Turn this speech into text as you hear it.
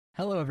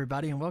Hello,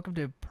 everybody, and welcome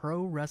to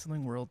Pro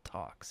Wrestling World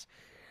Talks.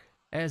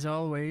 As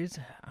always,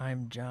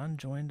 I'm John,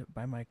 joined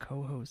by my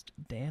co-host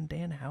Dan.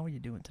 Dan, how are you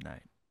doing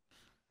tonight?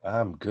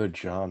 I'm good,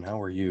 John.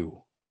 How are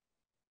you?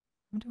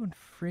 I'm doing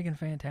friggin'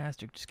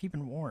 fantastic, just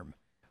keeping warm.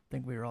 I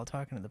think we were all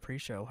talking in the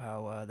pre-show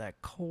how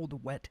that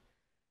cold, wet,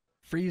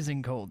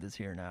 freezing cold is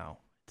here now.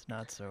 It's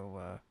not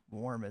so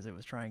warm as it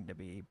was trying to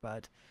be,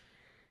 but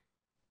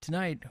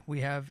tonight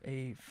we have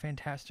a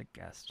fantastic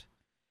guest.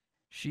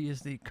 She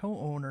is the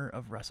co-owner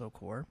of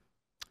WrestleCore.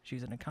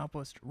 She's an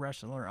accomplished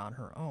wrestler on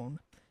her own,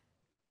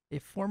 a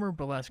former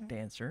burlesque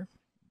dancer,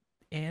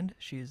 and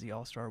she is the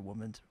All Star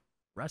Women's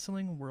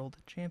Wrestling World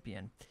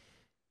Champion.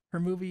 Her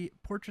movie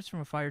Portraits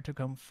from a Fire took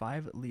home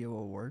 5 Leo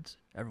Awards.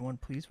 Everyone,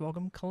 please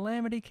welcome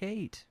Calamity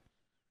Kate.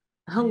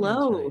 How you doing tonight?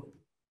 Hello.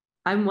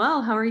 I'm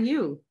well. How are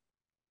you?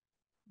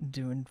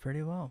 Doing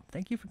pretty well.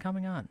 Thank you for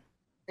coming on.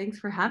 Thanks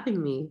for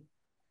having me.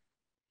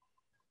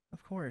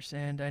 Of course,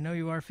 and I know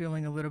you are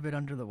feeling a little bit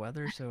under the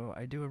weather, so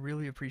I do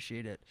really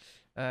appreciate it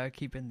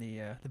keeping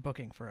the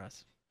booking for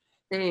us.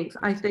 Thanks.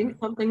 I But think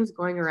something's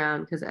going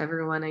around because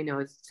everyone I know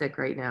is sick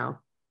right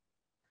now.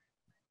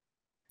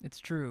 it's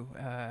true.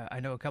 I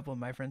know a couple of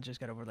my friends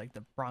just got over like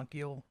the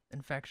bronchial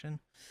infection,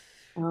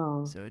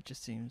 Oh. so it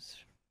just seems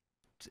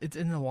it's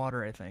in the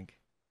water. I think.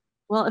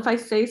 Well, if I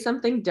say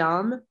something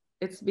dumb,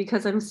 it's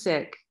because I'm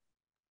sick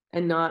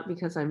and not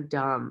because I'm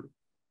dumb,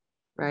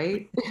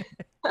 right?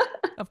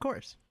 Of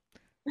course.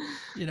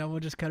 We'll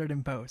just cut it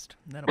in post.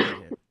 That'll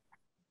be it.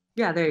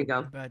 Yeah, there you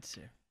go. But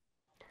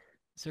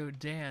so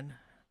Dan,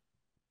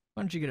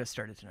 why don't you get us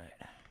started tonight?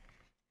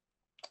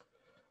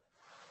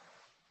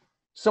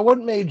 So, what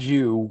made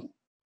you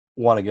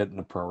want to get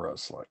into pro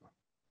wrestling?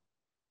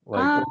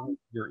 Like, what was Um,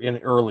 your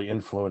early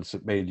influence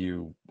that made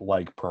you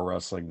like pro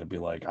wrestling to be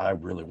like, I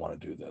really want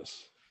to do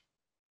this?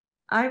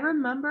 I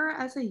remember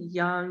as a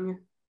young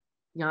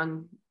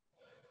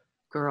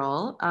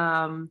girl,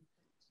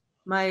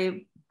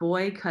 my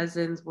boy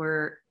cousins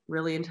were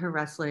really into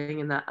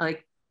wrestling and that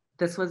like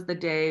this was the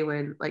day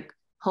when like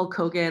Hulk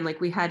Hogan, like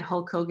we had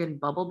Hulk Hogan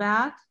bubble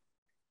bath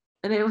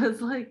and it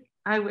was like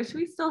I wish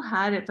we still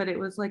had it, but it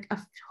was like a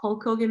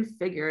Hulk Hogan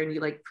figure and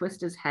you like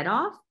twist his head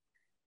off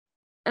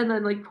and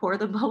then like pour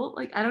the bubble.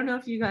 Like I don't know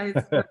if you guys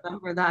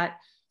remember that.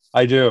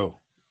 I do.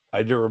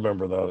 I do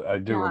remember that. I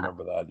do Yeah.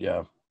 remember that.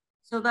 Yeah.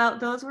 So that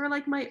those were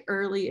like my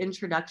early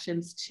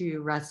introductions to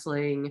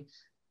wrestling.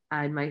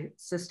 And my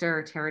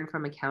sister Taryn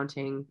from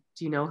accounting.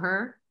 Do you know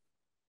her?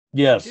 I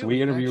Yes, do. we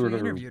We've interviewed actually her.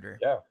 interviewed her.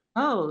 Yeah.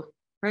 Oh,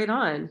 right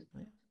on.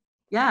 Yeah.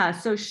 Yeah,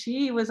 so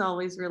she was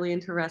always really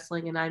into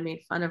wrestling and I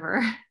made fun of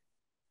her.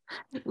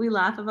 We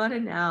laugh about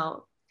it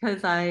now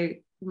because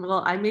I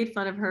made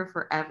fun of her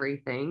for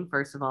everything,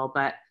 first of all,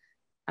 but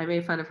I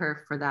made fun of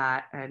her for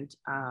that. And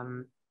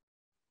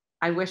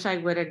I wish I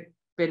would have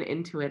been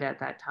into it at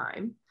that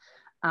time.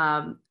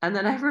 And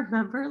then I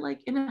remember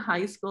like in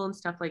high school and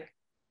stuff, like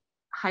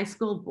high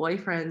school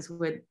boyfriends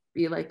would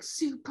be like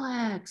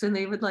suplex and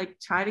they would like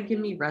try to give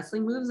me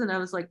wrestling moves. And I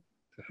was like,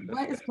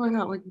 what is going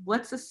on? Like,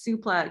 what's a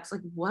suplex?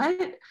 Like,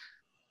 what?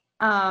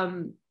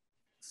 Um,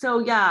 so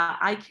yeah,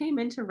 I came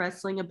into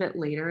wrestling a bit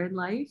later in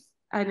life.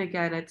 And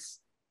again, it's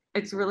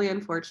really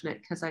unfortunate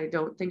because I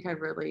don't think I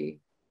really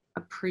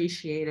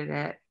appreciated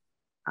it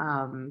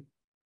um,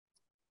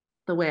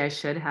 the way I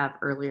should have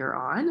earlier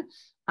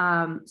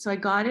on. So I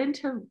got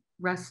into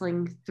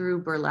wrestling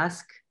through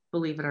burlesque,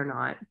 believe it or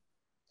not.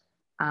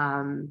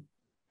 Um,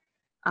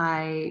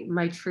 I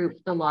my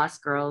troupe, the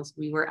Lost Girls,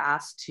 we were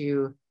asked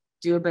to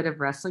do a bit of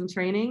wrestling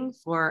training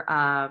for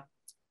a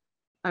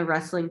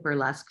wrestling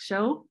burlesque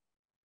show,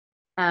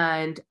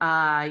 and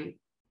I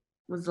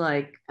was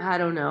like, I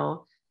don't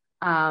know.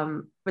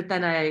 But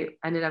then I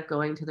ended up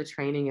going to the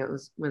training. It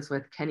was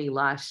with Kenny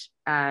Lush,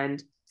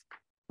 and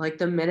like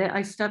the minute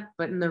I stepped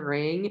foot in the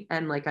ring,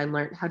 and like I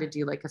learned how to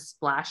do like a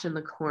splash in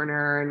the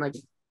corner and like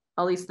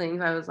all these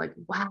things, I was like,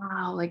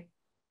 wow, like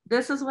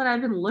this is what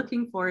I've been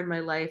looking for in my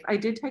life. I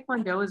did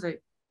Taekwondo as a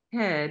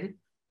kid,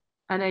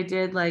 and I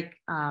did like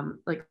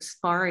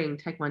sparring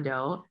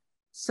Taekwondo.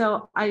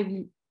 So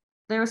I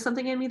there was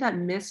something in me that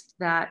missed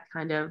that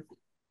kind of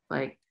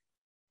like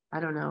I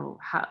don't know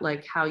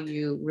how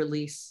you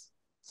release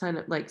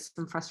some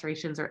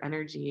frustrations or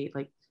energy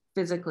like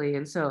physically.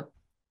 And so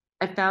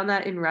I found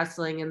that in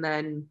wrestling and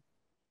then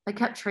I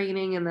kept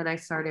training and then I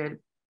started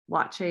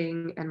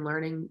watching and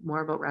learning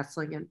more about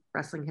wrestling and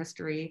wrestling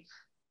history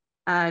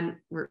and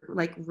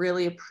like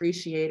really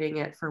appreciating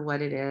it for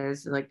what it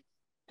is. Like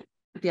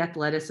the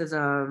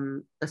athleticism,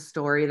 the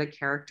story, the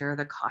character,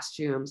 the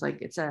costumes,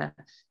 like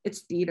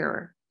it's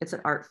theater, it's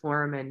an art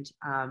form. And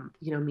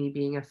me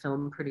being a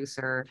film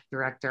producer,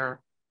 director,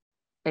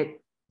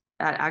 it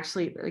that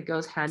actually it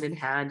goes hand in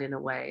hand in a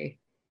way.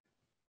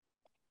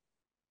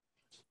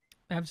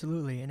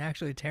 Absolutely. And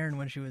actually, Taryn,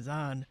 when she was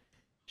on,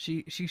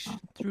 she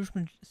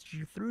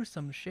threw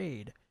some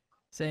shade,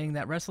 saying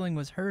that wrestling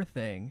was her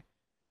thing,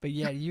 but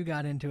yet you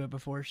got into it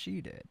before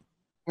she did.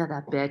 Yeah,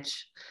 that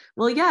bitch.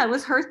 Well, yeah, it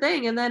was her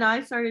thing. And then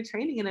I started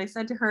training and I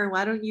said to her,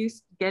 why don't you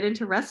get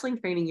into wrestling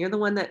training? You're the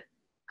one that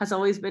has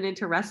always been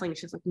into wrestling.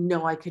 She's like,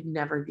 no, I could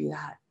never do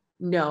that.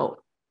 No.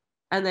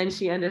 And then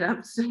she ended up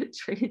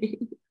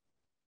training.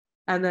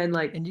 And then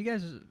like, And you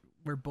guys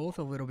were both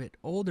a little bit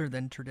older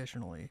than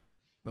traditionally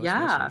most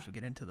yeah. wrestlers would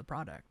get into the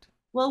product.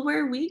 Well,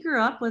 where we grew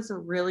up was a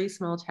really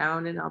small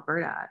town in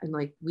Alberta, and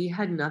like we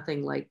had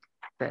nothing like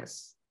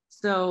this.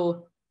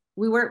 So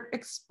we weren't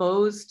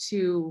exposed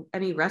to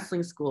any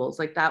wrestling schools.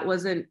 Like that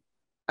wasn't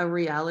a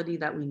reality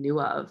that we knew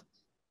of.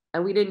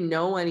 And we didn't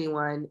know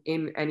anyone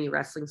in any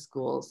wrestling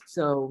schools.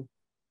 So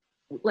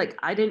like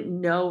I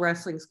didn't know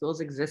wrestling schools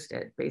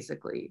existed,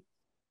 basically.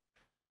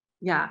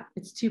 Yeah,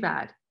 it's too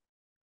bad.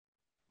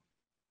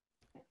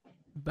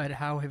 But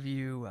how has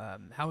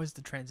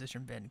the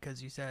transition been?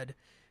 Because you said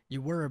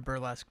you were a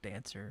burlesque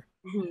dancer.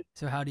 Mhm.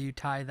 So how do you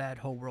tie that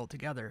whole world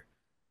together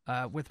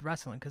with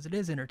wrestling? Because it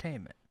is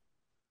entertainment.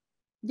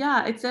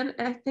 Yeah,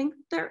 I think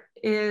there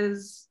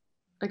is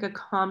like a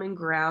common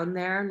ground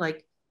there.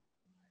 Like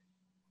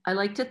I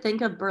like to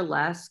think of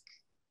burlesque,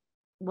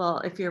 well,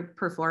 if you're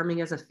performing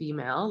as a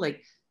female,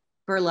 like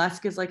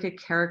burlesque is like a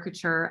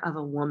caricature of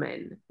a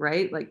woman,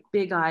 right? Like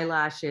big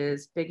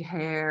eyelashes, big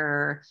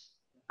hair,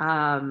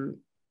 um,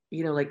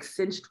 like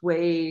cinched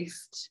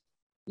waist.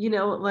 You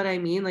know what I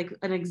mean? Like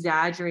an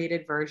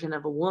exaggerated version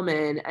of a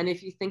woman. And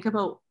if you think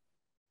about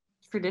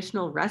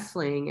traditional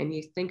wrestling and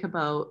you think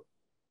about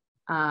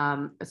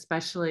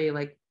especially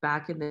like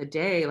back in the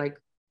day, like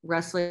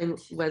wrestling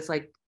was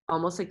like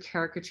almost a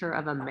caricature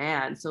of a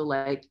man. So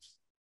like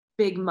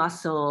big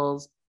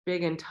muscles,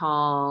 big and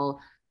tall,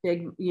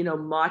 big,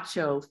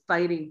 macho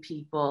fighting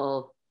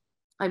people.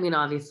 I mean,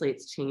 obviously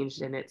it's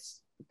changed and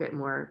it's a bit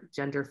more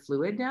gender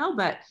fluid now,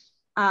 but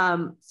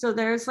so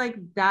there's like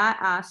that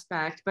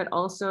aspect, but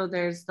also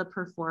there's the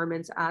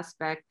performance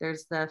aspect,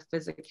 there's the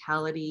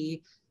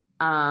physicality.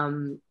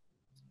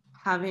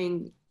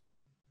 Having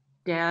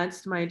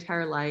danced my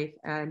entire life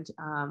and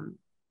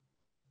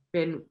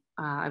been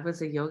I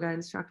was a yoga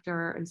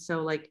instructor, and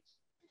so like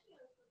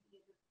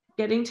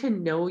getting to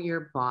know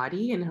your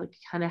body and like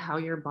kind of how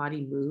your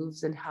body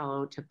moves and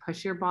how to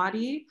push your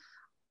body,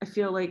 I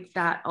feel like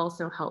that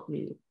also helped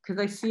me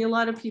because I see a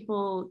lot of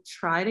people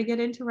try to get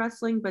into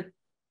wrestling but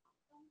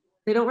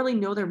they don't really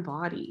know their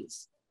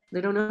bodies,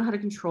 they don't know how to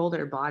control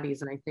their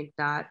bodies, and I think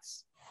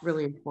that's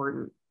really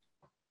important.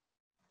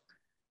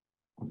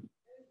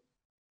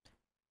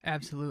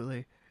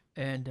 Absolutely.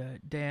 And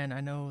Dan,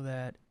 I know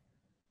that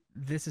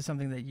this is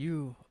something that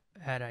you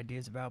had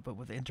ideas about, but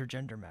with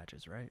intergender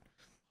matches, right?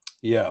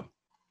 Yeah.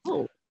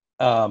 Oh,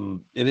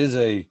 It is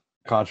a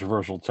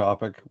controversial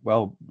topic.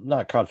 Well,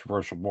 not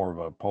controversial, more of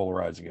a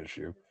polarizing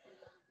issue.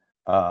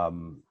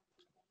 Um,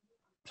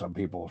 some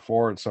people are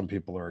for it, some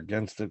people are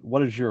against it.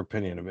 What is your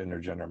opinion of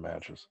intergender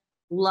matches?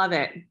 love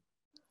it,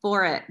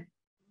 for it.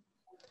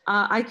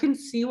 I can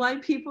see why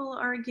people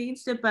are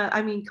against it, but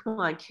I mean, come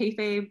on,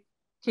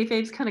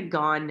 kayfabe's kind of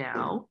gone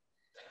now,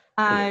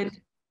 It and is.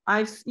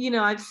 I've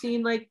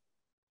seen like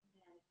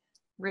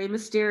Rey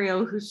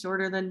Mysterio, who's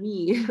shorter than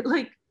me,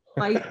 like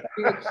fight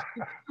really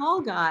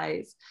tall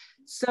guys.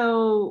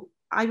 So,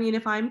 I mean,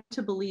 if I'm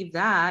to believe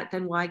that,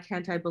 then why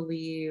can't I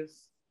believe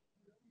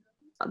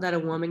that a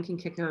woman can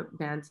kick a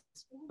man's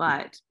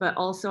butt? But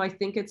also, I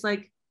think it's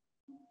like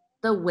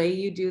the way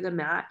you do the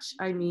match.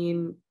 I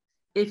mean,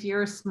 if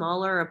you're a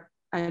smaller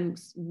and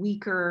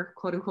weaker,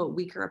 quote unquote,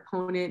 weaker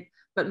opponent,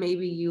 but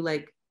maybe you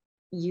like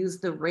use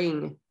the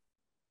ring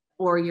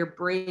or your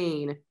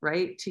brain,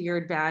 right, to your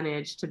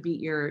advantage to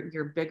beat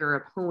your bigger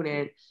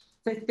opponent.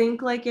 So I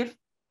think like if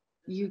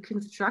you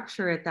can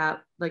structure it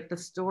that like the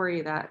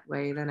story that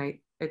way, then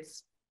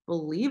it's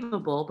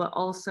believable. But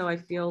also I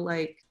feel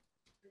like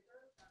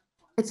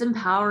it's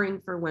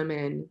empowering for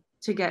women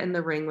to get in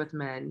the ring with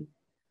men.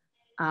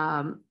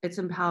 It's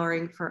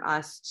empowering for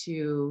us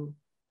to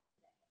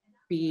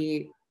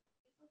be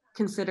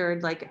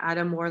considered like at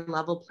a more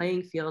level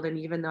playing field. And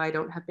even though I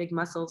don't have big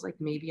muscles, like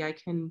maybe I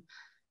can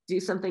do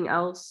something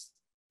else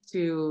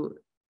to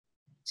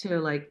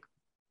like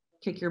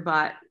kick your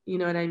butt. You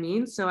know what I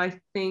mean? So I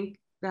think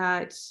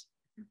that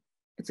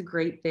it's a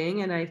great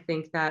thing. And I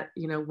think that,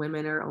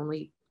 women are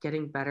only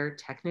getting better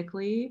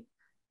technically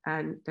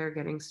and they're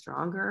getting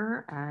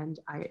stronger. And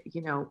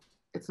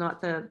it's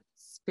not the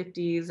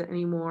 50s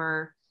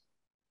anymore.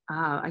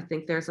 I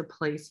think there's a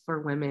place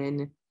for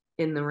women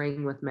in the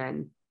ring with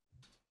men.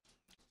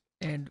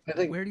 And I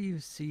think where do you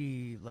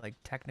see like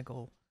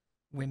technical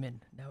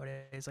women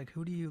nowadays? Like,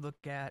 who do you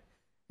look at?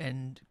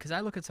 And because I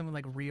look at someone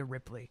like Rhea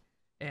Ripley,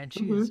 and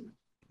she is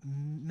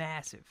Mm-hmm.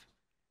 massive.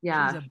 She's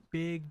Yeah, a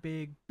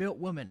big built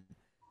woman.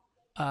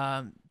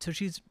 So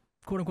she's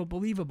quote unquote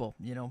believable,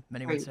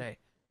 many would right. say.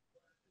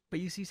 But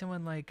you see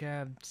someone like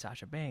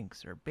Sasha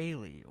Banks or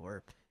Bailey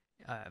or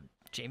uh,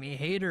 Jamie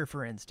Hayter,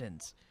 for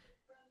instance.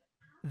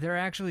 They're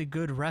actually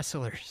good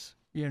wrestlers.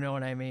 You know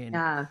what I mean?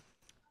 Yeah.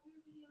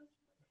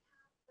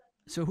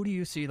 So who do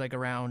you see like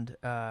around,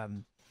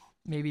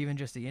 maybe even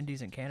just the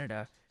indies in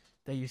Canada,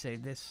 that you say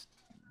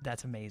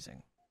that's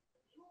amazing?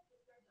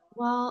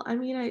 Well, I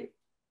mean,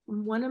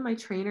 one of my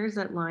trainers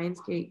at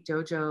Lionsgate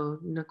Dojo,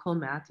 Nicole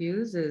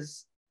Matthews,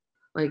 is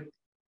like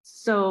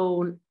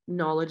so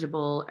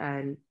knowledgeable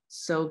and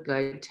so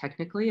good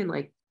technically. And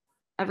like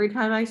every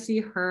time I see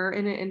her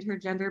in an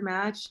intergender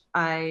match,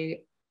 I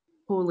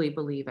wholly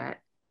believe it.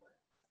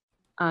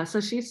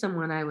 So she's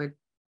someone I would,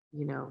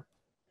 you know,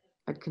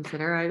 I'd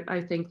consider.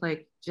 I think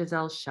like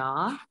Giselle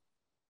Shaw,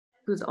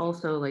 who's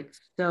also like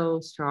so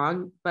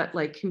strong, but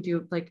like can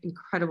do like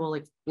incredible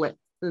like flips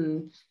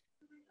and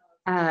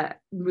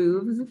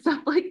moves and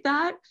stuff like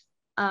that.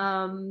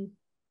 Yeah,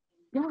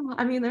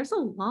 I mean, there's a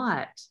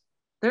lot.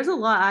 There's a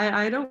lot.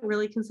 I don't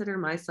really consider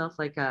myself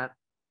like a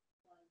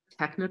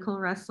technical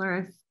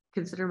wrestler. I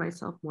consider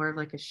myself more of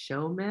like a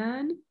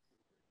showman,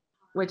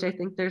 which I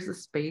think there's a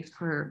space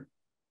for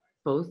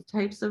both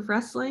types of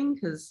wrestling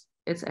because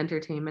it's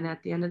entertainment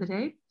at the end of the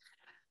day.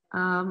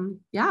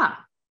 Yeah,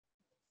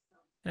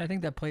 And I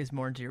think that plays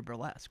more into your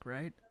burlesque,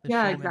 right? The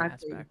yeah, showman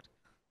exactly. aspect.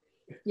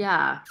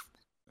 Yeah.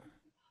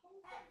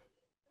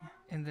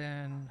 And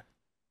then,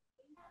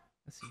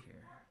 let's see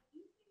here.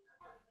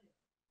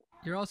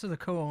 You're also the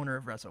co-owner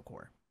of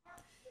WrestleCore.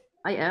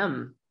 I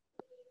am.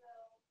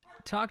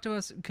 Talk to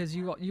us, because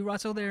you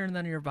wrestle there and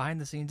then you're behind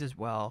the scenes as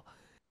well.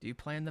 Do you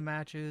plan the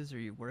matches? Are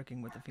you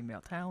working with the female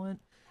talent?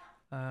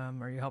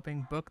 Are you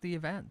helping book the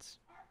events?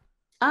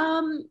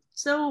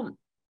 So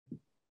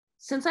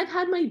since I've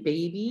had my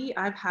baby,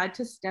 I've had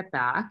to step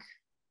back.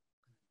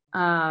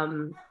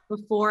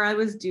 Before I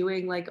was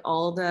doing like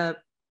all the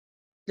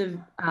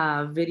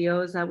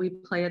videos that we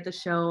play at the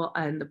show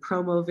and the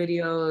promo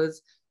videos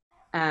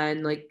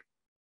and like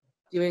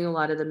doing a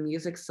lot of the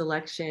music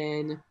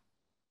selection.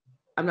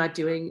 I'm not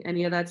doing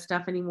any of that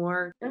stuff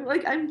anymore.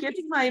 I'm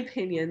giving my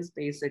opinions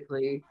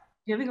basically,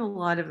 giving a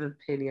lot of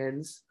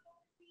opinions.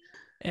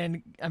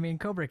 And I mean,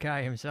 Cobra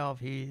Kai himself,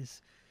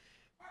 he's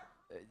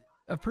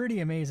a pretty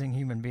amazing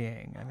human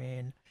being. I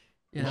mean,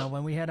 you know,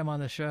 when we had him on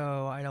the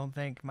show, I don't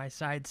think my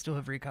sides still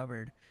have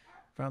recovered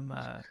from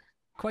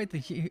quite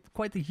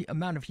the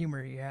amount of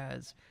humor he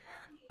has.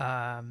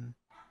 Um,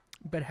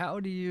 but how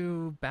do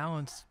you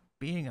balance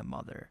being a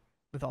mother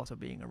with also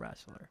being a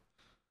wrestler?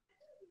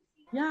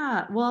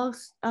 Yeah, well,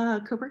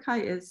 Cobra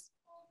Kai is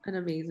an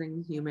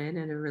amazing human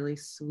and a really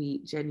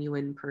sweet,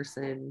 genuine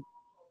person.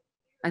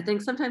 I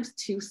think sometimes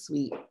too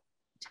sweet.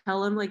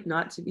 Tell him like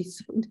not to be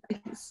so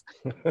nice.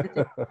 I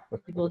think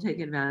people take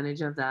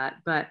advantage of that.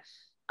 But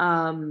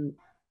um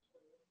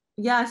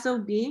yeah, so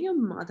being a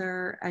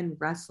mother and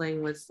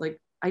wrestling was like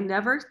I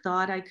never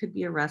thought I could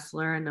be a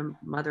wrestler and a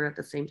mother at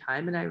the same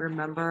time. And I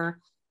remember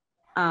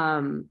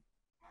um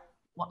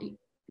what,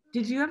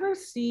 did you ever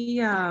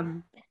see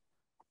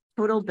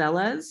Total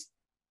Bellas,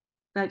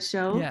 that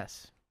show?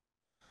 Yes.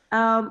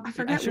 I I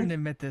forget shouldn't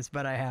admit this,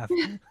 but I have.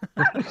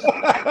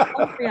 I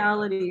love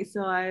reality,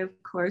 so I of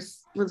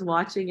course was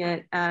watching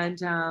it. And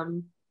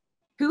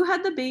who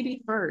had the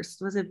baby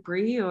first? Was it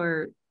Brie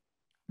or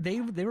They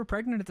were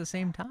pregnant at the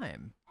same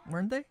time,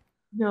 weren't they?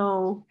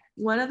 no?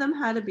 One of them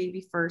had a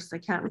baby first. I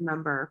can't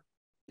remember.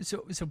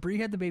 So Brie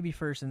had the baby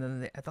first, and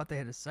then I thought they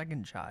had a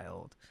second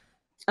child,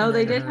 Oh, and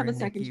they then did her have a and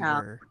second Nikki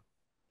child. were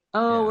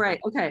Oh, yeah. right.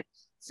 Okay.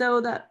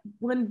 So that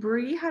when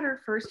Brie had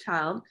her first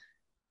child,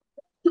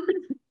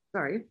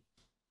 sorry,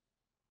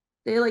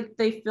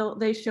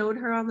 they showed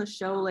her on the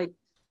show like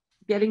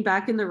getting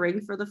back in the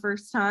ring for the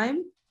first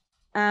time,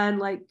 and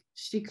like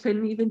she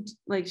couldn't even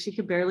like she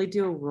could barely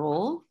do a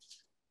roll.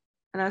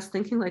 And I was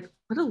thinking like,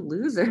 what a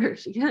loser.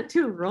 She can't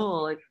do a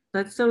roll. Like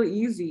that's so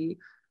easy.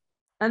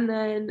 And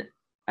then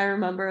I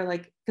remember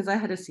like because I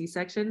had a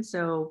C-section,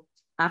 so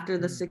after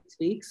the Mm. 6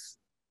 weeks,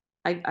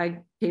 I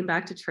came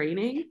back to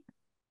training.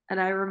 And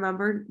I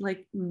remember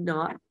like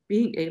not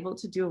being able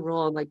to do a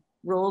roll. Like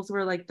rolls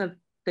were like the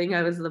thing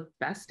I was the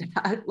best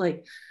at.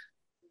 Like,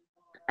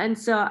 and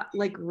so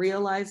like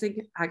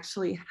realizing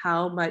actually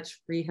how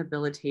much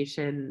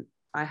rehabilitation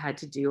I had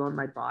to do on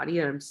my body,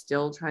 and I'm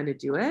still trying to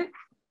do it.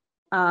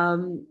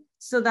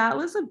 So that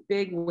was a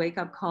big wake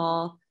up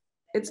call.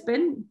 It's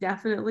been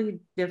definitely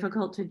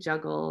difficult to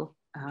juggle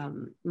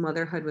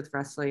motherhood with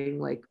wrestling.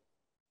 Like,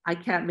 I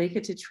can't make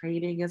it to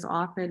training as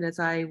often as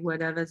I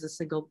would have as a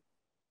single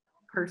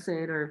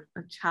person or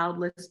a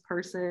childless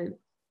person.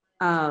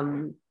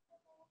 Um,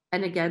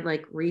 and again,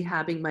 like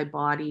rehabbing my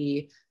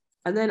body,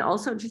 and then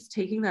also just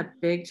taking that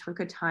big chunk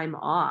of time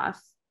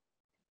off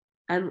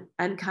and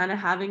kind of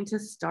having to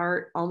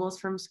start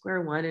almost from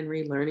square one and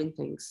relearning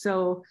things.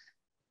 So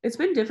it's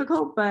been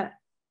difficult, but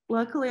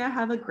luckily I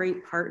have a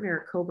great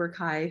partner, Cobra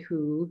Kai,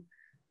 who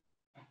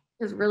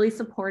is really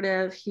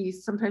supportive. He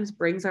sometimes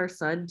brings our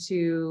son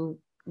to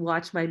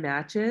watch my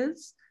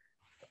matches.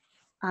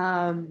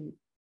 Um,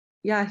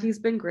 yeah, he's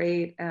been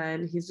great,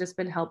 and he's just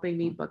been helping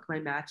me book my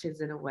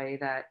matches in a way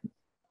that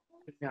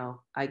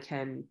I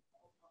can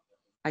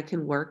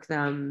work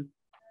them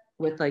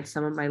with like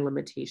some of my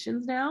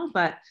limitations now.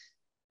 But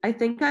I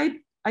think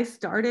I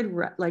started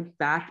like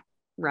back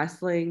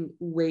wrestling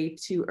way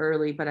too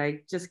early, but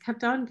I just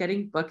kept on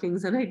getting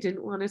bookings and I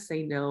didn't want to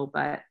say no,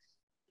 but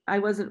I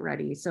wasn't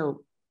ready.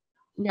 So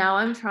now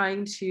I'm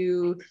trying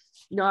to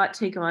not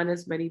take on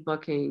as many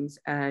bookings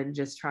and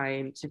just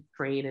trying to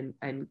train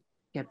and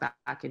get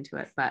back into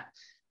it. But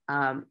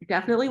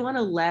Definitely want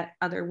to let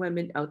other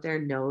women out there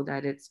know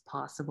that it's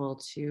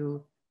possible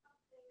to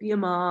be a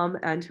mom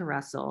and to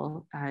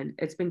wrestle. And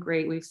it's been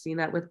great. We've seen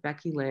that with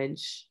Becky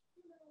Lynch,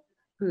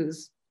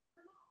 who's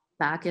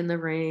back in the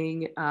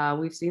ring.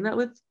 We've seen that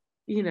with,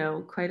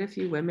 quite a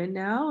few women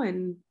now,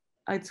 and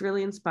it's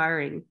really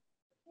inspiring.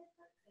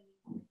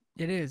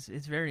 It is.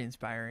 It's very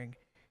inspiring.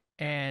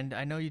 And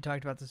I know you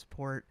talked about the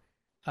support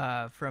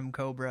from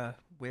Cobra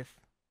with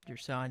your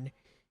son,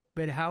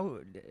 but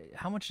how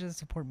much does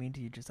support mean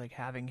to you? Just like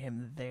having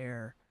him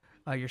there,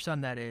 your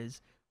son that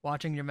is,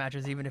 watching your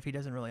matches, even if he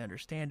doesn't really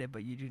understand it,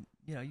 but you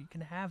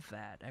can have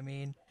that. I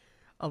mean,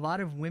 a lot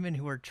of women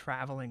who are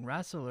traveling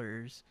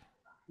wrestlers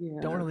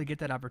don't Yeah. really get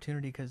that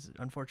opportunity because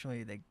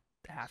unfortunately they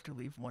have to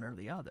leave one or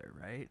the other,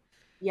 right?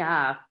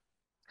 Yeah.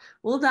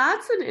 Well,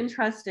 that's an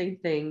interesting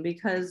thing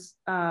because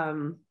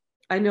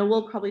I know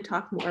we'll probably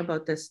talk more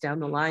about this down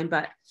the line,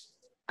 but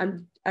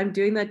I'm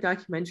doing that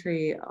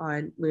documentary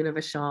on Luna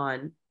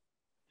Vachon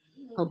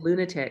called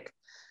Lunatic.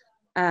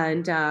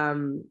 And a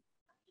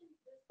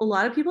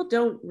lot of people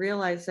don't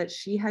realize that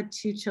she had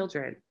two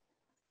children.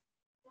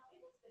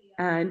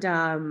 And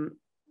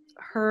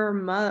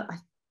her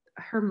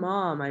her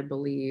mom, I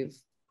believe,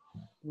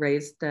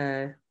 raised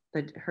her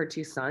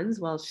two sons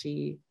while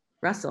she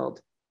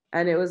wrestled.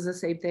 And it was the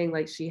same thing.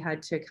 Like she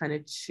had to kind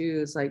of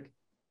choose like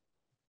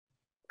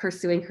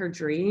pursuing her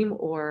dream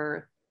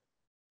or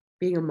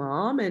being a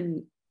mom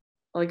and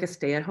like a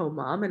stay-at-home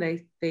mom. And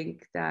I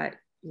think that,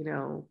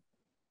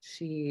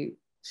 she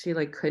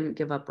like couldn't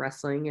give up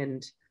wrestling.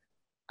 And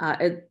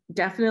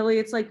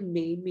it's like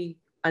made me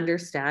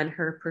understand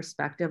her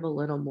perspective a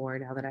little more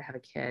now that I have a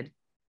kid.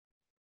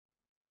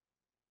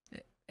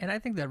 And I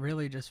think that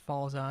really just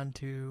falls on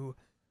to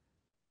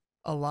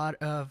a lot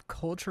of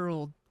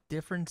cultural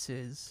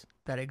differences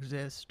that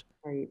exist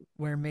Right.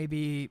 where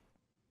maybe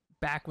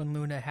back when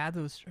Luna had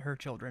geez, her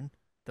children,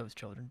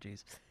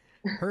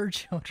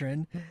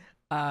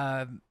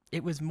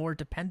 it was more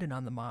dependent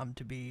on the mom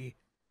to be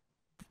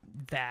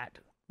that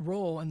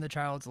role in the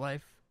child's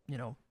life.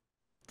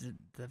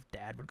 The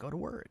dad would go to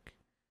work.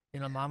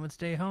 Mom would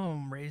stay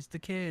home, raise the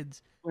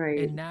kids.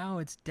 Right. And now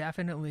it's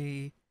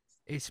definitely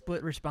a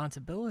split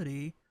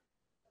responsibility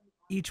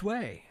each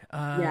way.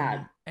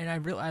 Yeah. And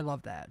I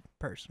love that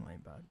personally,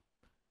 but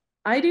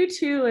I do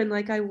too. And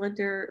like, I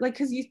wonder, like,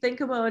 because you think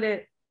about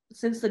it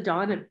since the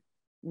dawn of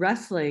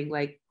wrestling,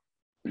 like,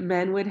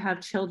 men would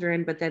have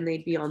children, but then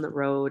they'd be on the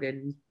road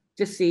and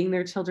just seeing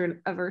their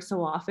children ever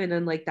so often.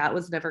 And like, that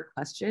was never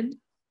questioned.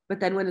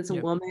 But then when it's a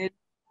yep. woman,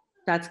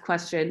 that's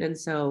questioned. And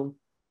so,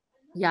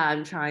 yeah,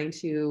 I'm trying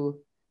to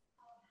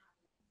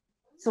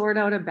sort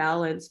out a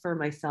balance for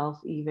myself,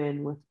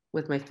 even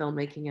with my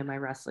filmmaking and my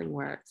wrestling,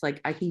 where it's like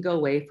I can go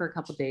away for a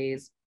couple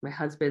days. My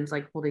husband's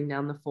like holding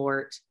down the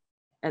fort,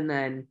 and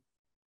then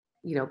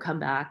come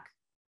back,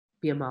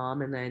 be a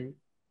mom, and then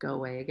go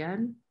away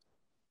again.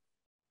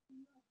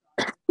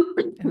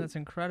 And that's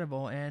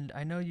incredible. And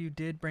I know you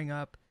did bring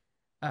up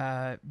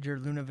your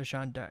Luna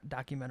Vachon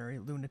documentary,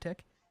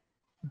 Lunatic,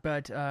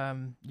 but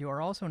you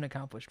are also an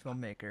accomplished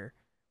filmmaker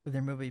with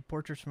your movie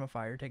Portraits from a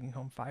Fire, taking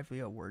home 5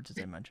 Leo Awards,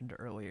 as I mentioned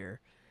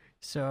earlier.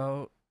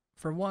 So,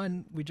 for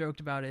one, we joked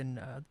about in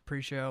the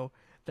pre-show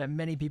that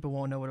many people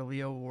won't know what a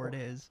Leo Award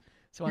is.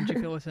 So, why don't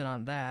you fill us in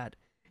on that?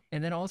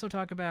 And then also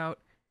talk about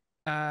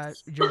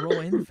your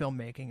role in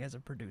filmmaking as a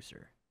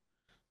producer.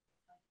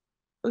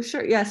 Oh,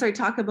 sure. Yeah. Sorry.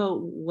 Talk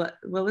about what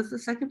was the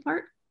second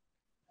part?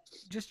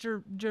 Just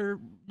your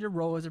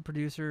role as a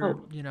producer,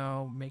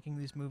 Oh, making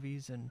these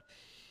movies, and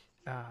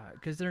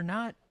because they're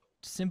not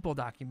simple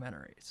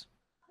documentaries.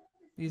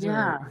 These are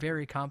yeah.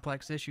 very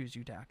complex issues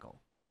you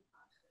tackle.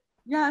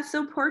 Yeah.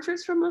 So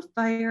Portraits from a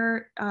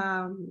Fire,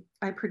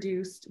 I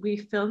produced. We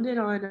filmed it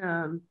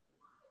on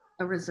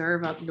a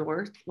reserve up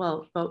north,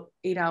 well, about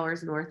 8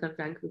 hours north of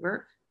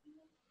Vancouver,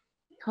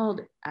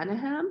 called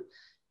Anaheim.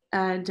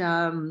 And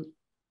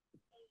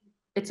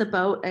it's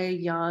about a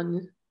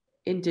young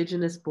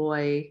Indigenous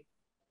boy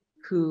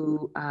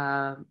who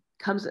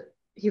comes,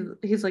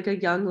 he's like a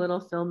young little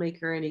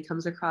filmmaker, and he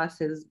comes across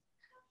his,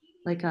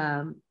 like,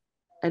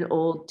 an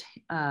old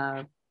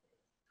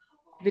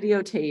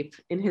videotape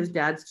in his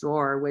dad's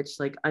drawer, which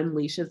like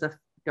unleashes a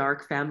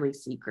dark family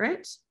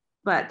secret.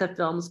 But the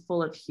film's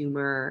full of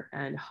humor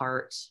and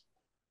heart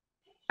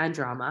and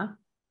drama.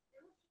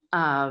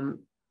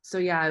 So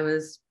yeah, I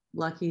was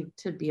lucky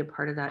to be a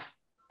part of that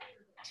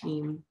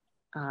team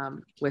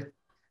with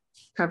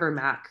Trevor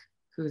Mack,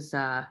 who's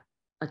a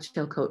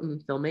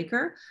Chilcotin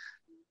filmmaker.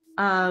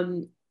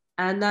 Um,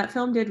 and that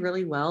film did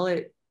really well.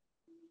 It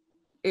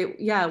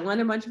won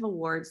a bunch of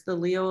awards. The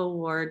Leo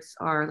Awards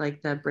are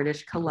like the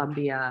British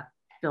Columbia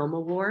Film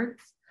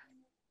Awards.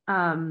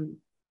 Um,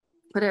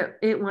 but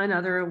it won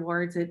other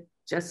awards. It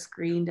just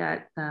screened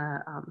at the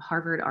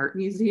Harvard Art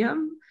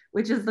Museum,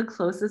 which is the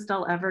closest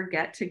I'll ever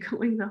get to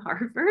going to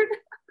Harvard.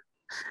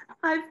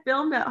 I've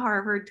filmed at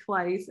Harvard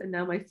twice, and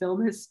now my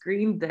film has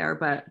screened there,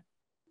 but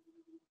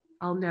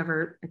I'll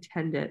never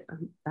attend it.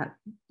 That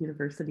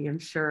university, I'm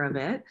sure of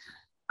it.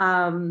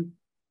 Um,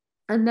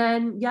 And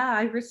then, yeah,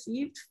 I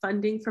received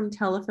funding from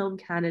Telefilm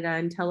Canada,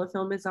 and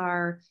Telefilm is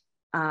our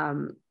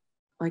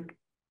like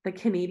the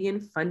Canadian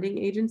funding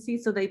agency.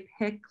 So they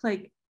pick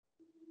like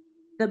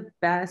the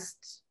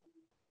best,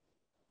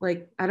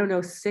 like, I don't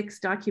know, 6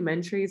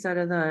 documentaries out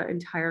of the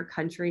entire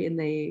country, and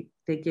they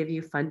give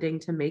you funding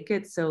to make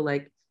it. So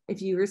like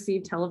if you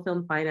receive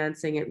Telefilm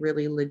financing, it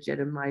really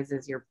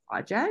legitimizes your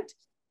project.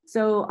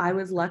 So I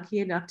was lucky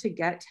enough to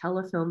get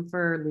Telefilm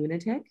for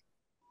Lunatic.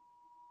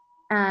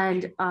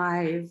 And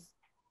I've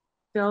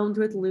filmed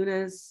with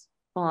Luna's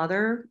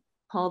father,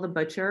 Paul the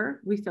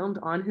Butcher. We filmed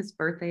on his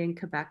birthday in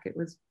Quebec. It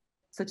was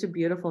such a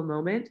beautiful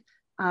moment.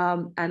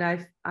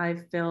 And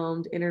I've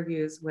filmed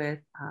interviews with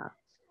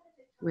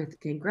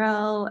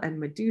Gangrel and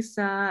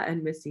Medusa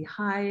and Missy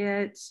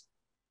Hyatt,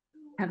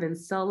 Kevin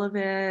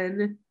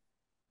Sullivan,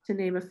 to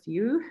name a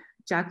few,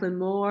 Jacqueline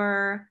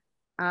Moore.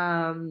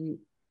 And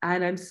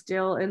I'm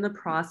still in the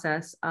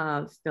process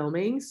of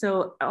filming.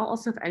 So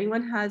also, if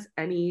anyone has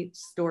any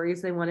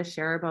stories they want to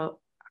share about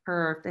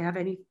her, if they have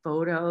any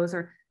photos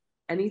or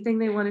anything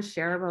they want to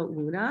share about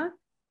Luna,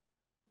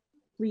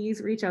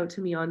 please reach out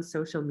to me on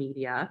social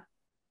media.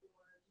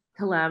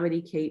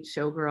 Calamity Kate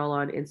Showgirl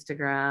on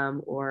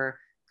Instagram, or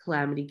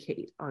Calamity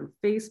Kate on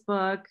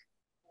Facebook,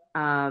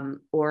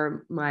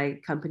 or my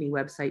company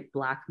website,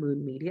 Black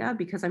Moon Media,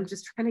 because I'm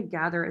just trying to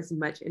gather as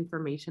much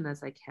information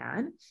as I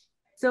can.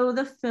 So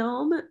the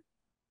film,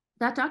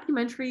 that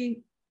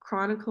documentary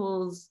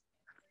chronicles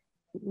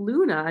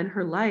Luna and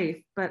her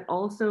life, but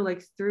also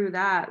like through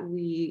that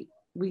we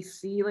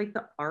see like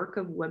the arc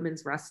of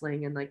women's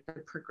wrestling and like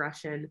the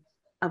progression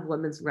of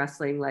women's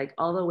wrestling, like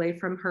all the way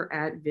from her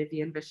aunt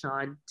Vivian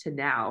Vachon to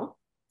now.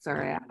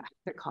 Sorry, I have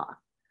to cough.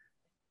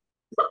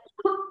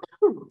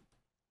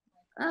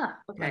 Okay.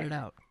 Let it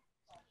out.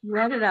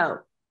 Let it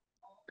out.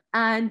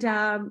 And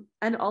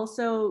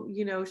also,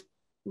 you know,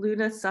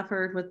 Luna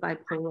suffered with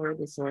bipolar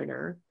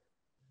disorder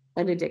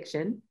and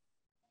addiction,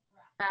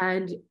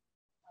 and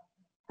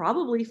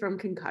probably from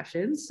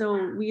concussions.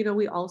 So we, you know,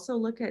 we also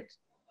look at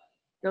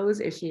those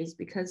issues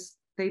because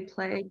they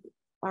plague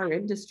our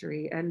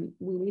industry, and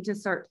we need to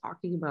start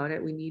talking about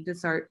it. We need to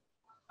start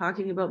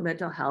talking about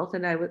mental health.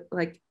 And I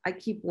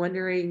keep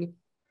wondering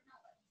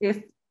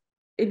if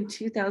in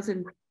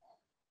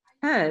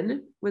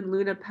 2010, when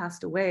Luna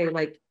passed away,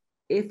 like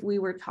if we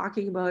were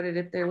talking about it,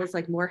 if there was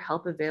like more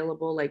help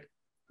available, like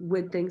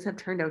would things have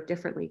turned out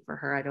differently for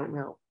her? I don't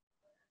know.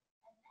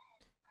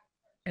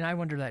 And I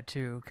wonder that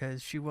too,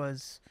 because she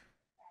was,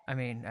 I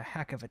mean, a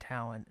heck of a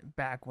talent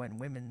back when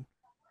women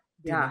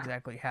didn't Yeah.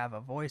 exactly have a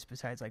voice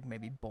besides like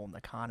maybe Bull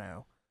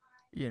Nakano,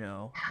 you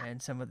know,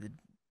 and some of the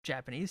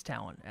Japanese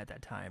talent at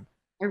that time.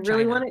 I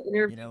really want China, to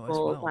interview you know, as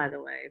Bull, well. by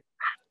the way.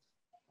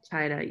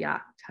 China, yeah,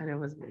 China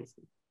was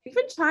amazing.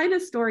 Even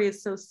China's story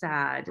is so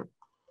sad.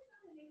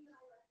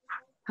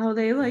 How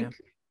they Yeah. like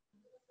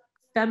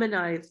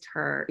feminized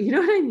her. You know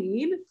what I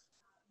mean?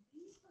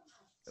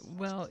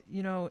 Well,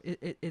 you know,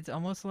 it's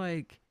almost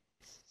like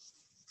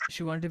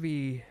she wanted to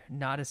be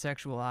not a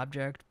sexual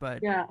object, but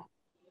Yeah.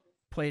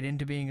 played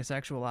into being a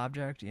sexual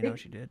object. You know, It,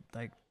 she did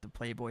like the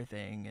Playboy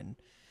thing and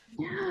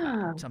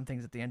yeah. some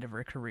things at the end of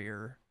her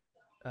career.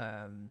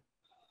 Um,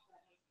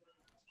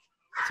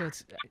 so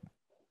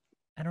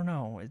I don't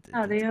know.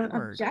 Yeah, they It's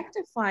hard.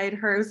 objectified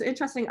her. It was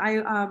interesting.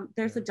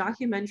 There's a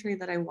documentary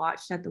that I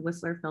watched at the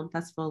Whistler Film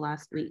Festival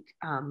last week,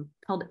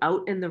 called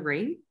Out in the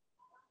Ring.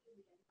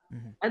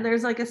 Mm-hmm. And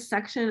there's like a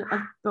section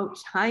about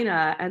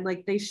China, and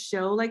like they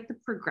show like the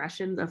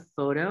progressions of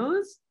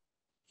photos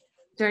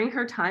during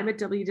her time at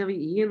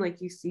WWE, and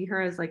like you see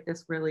her as like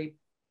this really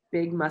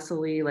big,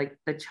 muscly, like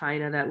the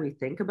China that we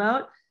think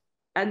about.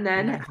 And The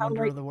then ninth how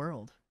wonder like, of the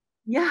world.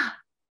 yeah,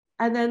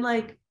 and then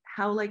like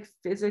how like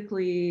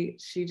physically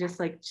she just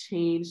like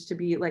changed to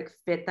be like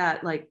fit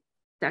that like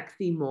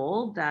sexy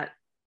mold that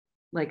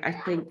like I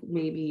think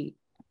maybe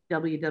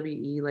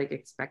WWE like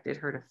expected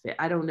her to fit.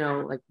 I don't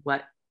know like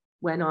what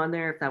went on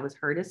there, if that was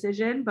her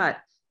decision, but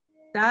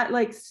that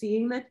like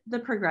seeing the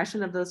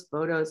progression of those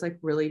photos like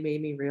really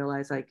made me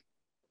realize like,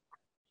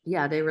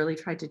 yeah, they really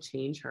tried to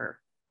change her.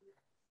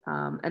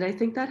 And I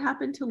think that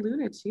happened to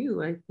Luna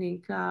too. I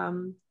think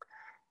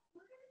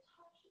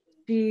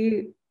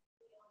she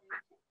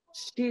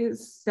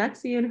she's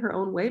sexy in her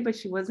own way, but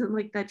she wasn't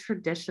like that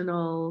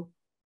traditional,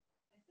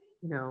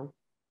 you know,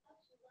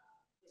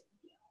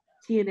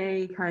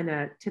 TNA kind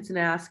of tits and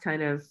ass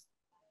kind of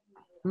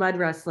mud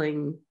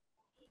wrestling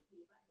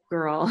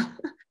girl.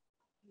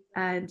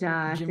 And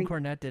I Jim think,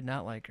 Cornette did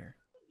not like her.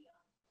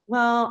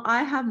 well,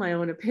 I have my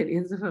own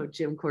opinions about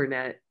Jim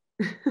Cornette.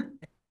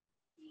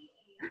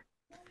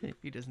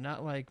 He does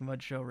not like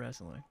mud show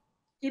wrestling.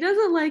 He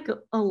doesn't like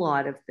a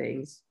lot of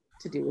things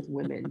to do with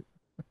women.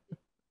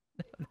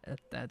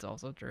 That's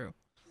also true.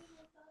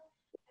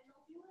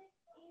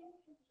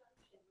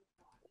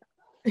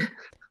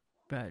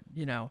 But,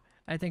 you know,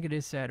 I think it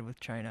is sad with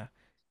China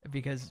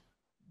because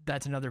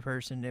that's another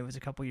person. It was a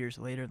couple years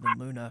later than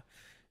Luna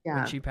when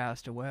Yeah. she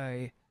passed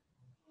away.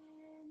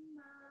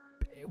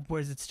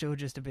 was it still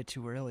just a bit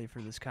too early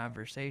for this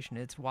conversation?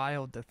 It's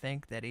wild to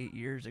think that 8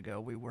 years ago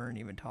we weren't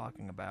even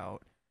talking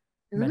about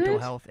Isn't mental it?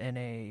 health in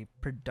a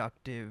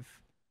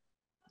productive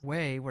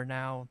way, where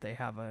now they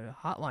have a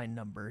hotline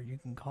number you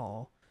can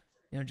call,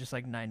 just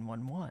like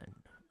 911.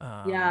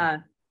 Yeah.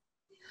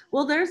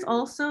 Well, there's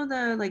also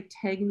the like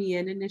Tag Me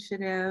In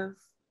initiative,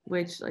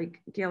 which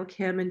like Gail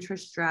Kim and Trish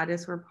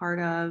Stratus were part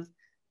of.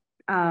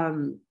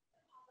 Um,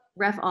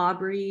 Ref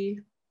Aubrey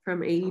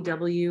from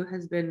AEW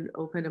has been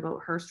open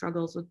about her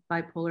struggles with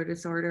bipolar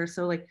disorder.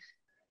 So like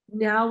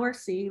now we're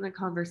seeing the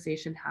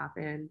conversation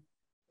happen.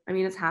 I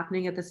mean, it's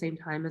happening at the same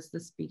time as the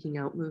speaking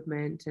out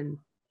movement, and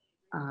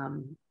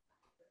um,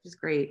 it's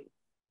great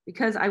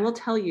because I will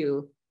tell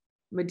you,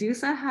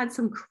 Medusa had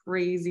some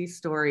crazy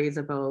stories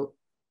about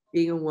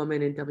being a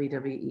woman in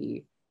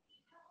WWE,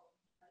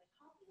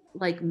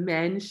 like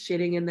men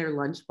shitting in their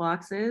lunch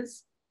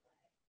boxes,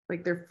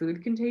 like their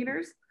food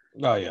containers.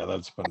 Oh yeah,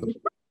 that's been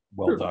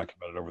well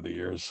documented over the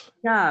years.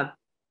 Yeah,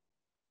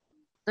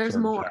 there's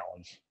Certain more.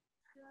 challenge.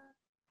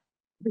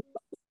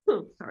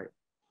 Oh, sorry.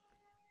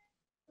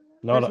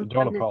 No, There's no,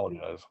 don't one.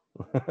 apologize.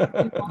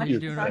 If you No, watch you're You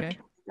doing say. okay.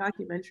 the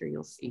documentary,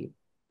 you'll see.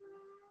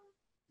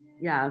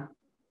 Yeah.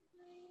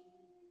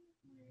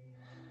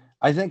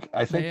 I think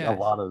a Yeah,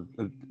 lot of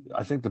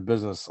I think the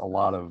business a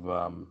lot of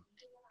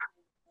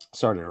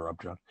sorry to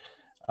interrupt, John.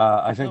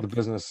 I think the nope.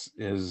 business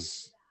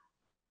is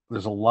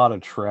there's a lot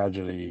of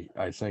tragedy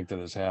I think that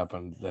has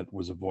happened that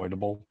was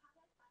avoidable,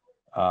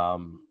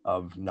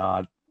 of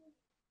not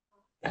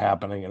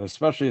happening, and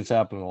especially it's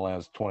happened in the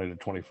last 20 to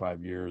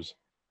 25 years.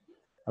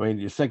 I mean,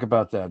 you think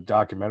about that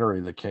documentary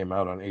that came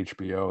out on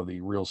HBO,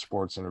 the Real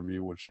Sports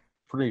Interview, which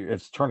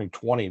it's turning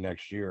 20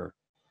 next year.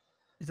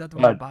 Is that the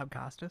one with But Bob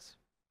Costas?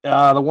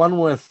 the one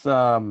with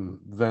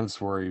Vince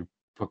where he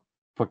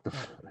put the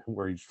Uh,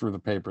 where he threw the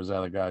papers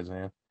out of the guy's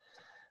hand.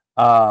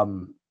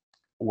 Um,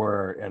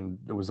 and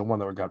it was the one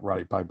that got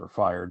Roddy Piper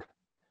fired,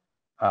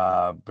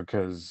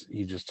 because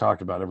he just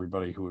talked about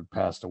everybody who had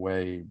passed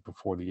away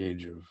before the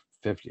age of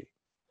 50.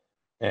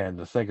 And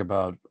to think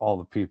about all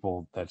the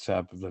people that's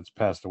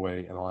passed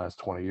away in the last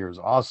 20 years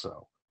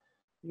also.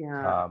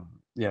 Yeah.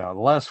 The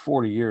last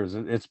 40 years,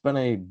 it's been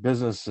a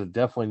business that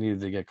definitely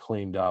needed to get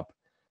cleaned up.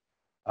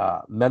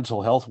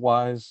 Mental health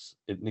wise,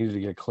 it needed to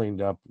get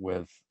cleaned up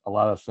with a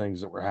lot of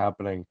things that were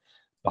happening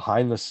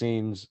behind the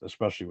scenes,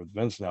 especially with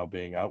Vince now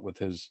being out with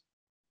his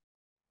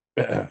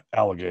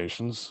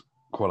allegations,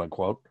 quote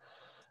unquote.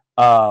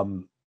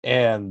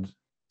 And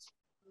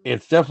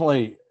it's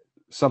definitely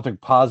something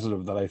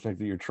positive that I think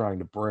that you're trying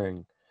to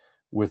bring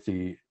with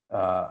the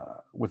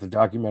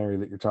documentary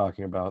that you're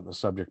talking about and the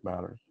subject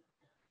matter.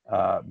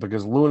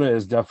 Because Luna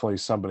is definitely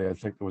somebody I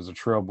think that was a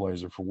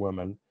trailblazer for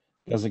women.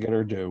 Doesn't get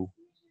her due,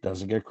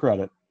 doesn't get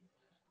credit.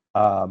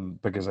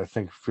 Because I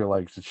feel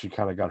like that she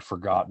kind of got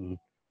forgotten.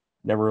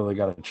 Never really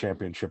got a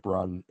championship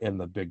run in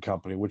the big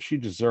company, which she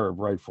deserved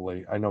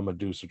rightfully. I know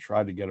Medusa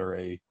tried to get her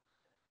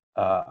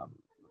um,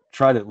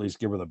 tried to at least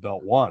give her the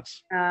belt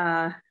once.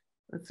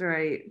 That's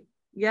right. You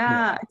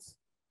Yeah, know,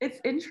 it's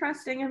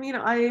interesting. I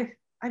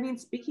mean,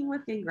 speaking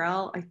with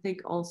Gangrel, I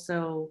think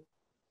also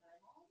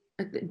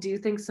do you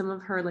think some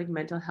of her like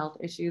mental health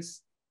issues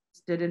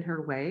stood in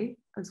her way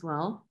as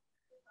well?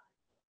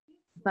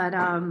 But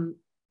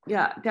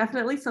yeah,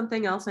 definitely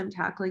something else I'm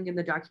tackling in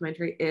the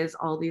documentary is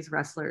all these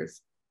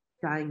wrestlers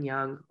dying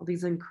young, all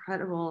these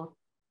incredible,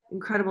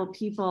 incredible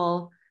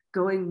people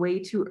going way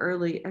too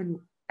early,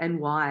 and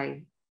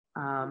why.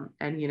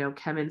 And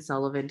Kevin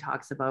Sullivan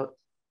talks about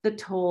the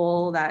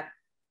toll that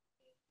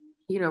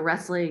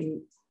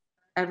wrestling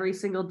every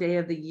single day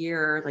of the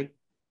year, like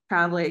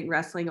traveling,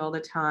 wrestling all the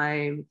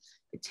time,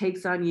 it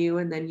takes on you,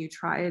 and then you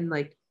try and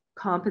like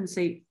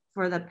compensate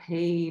for the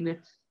pain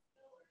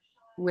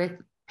with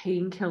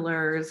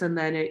painkillers, and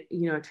then it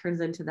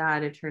turns into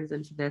that, it turns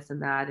into this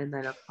and that, and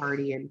then a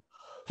party, and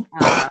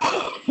uh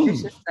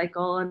vicious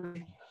cycle.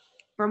 And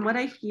from what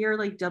I hear,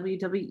 like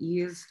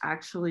WWE is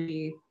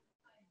actually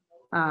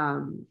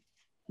um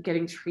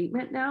getting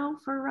treatment now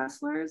for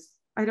wrestlers.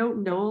 I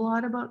don't know a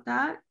lot about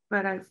that,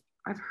 but I've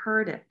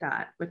heard it,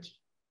 that, which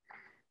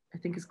I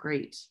think is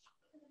great.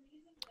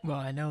 Well,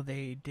 I know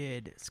they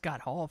did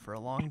Scott Hall for a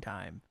long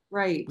time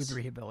Right. with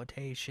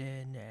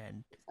rehabilitation,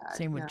 and That,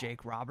 same with yeah.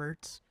 Jake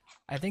Roberts.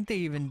 I think they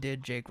even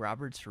did Jake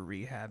Roberts for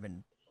rehab,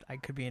 and I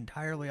could be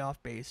entirely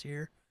off base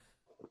here.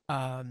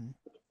 Um,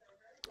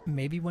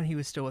 Maybe when he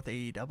was still with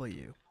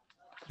AEW,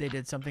 they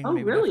did something, Oh,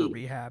 maybe not for really?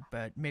 rehab,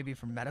 but maybe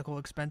for medical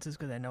expenses,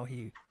 because I know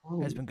he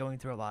Oh, has been going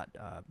through a lot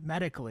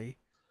medically.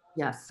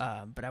 yes.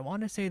 But I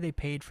want to say they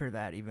paid for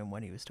that even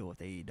when he was still with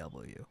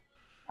AEW.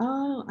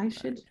 Oh, I But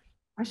should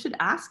I should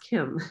ask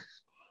him.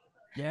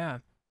 yeah,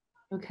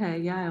 Okay,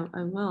 yeah,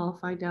 I will. I'll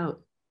find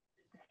out.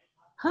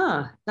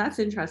 Huh, that's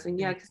interesting.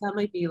 Yeah, yeah, because that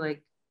might be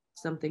like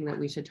something that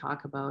we should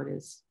talk about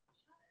is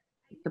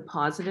the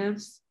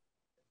positives,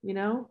 you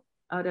know,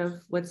 out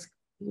of what's,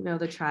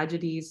 the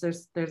tragedies.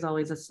 There's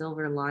always a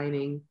silver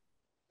lining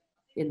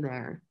in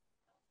there.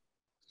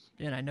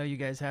 and I know you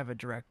guys have a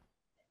direct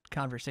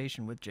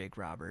conversation with Jake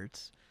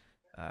Roberts.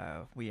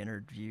 We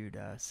interviewed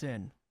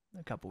Sin.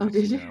 a couple Oh, weeks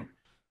did you? ago.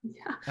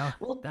 Yeah. Oh,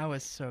 Well, that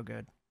was so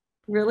good.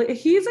 really,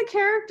 he's a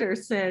character,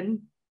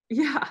 Sin.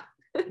 Yeah.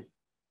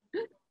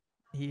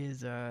 He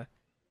is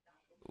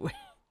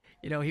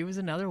he was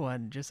another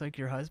one, just like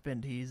your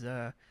husband. He's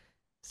a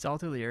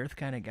salt of the earth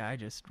kind of guy,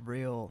 just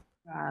real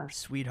Yes.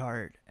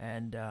 sweetheart.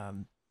 And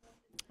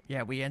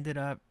yeah, we ended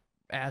up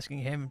asking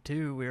him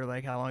too. We were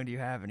like, "How long do you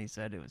have?" And he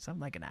said it was something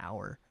like an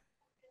hour.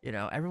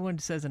 Everyone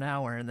says an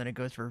hour, and then it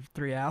goes for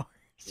 3 hours.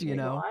 Oh my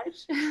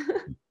gosh.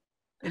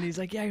 And he's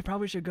like, "Yeah, you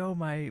probably should go.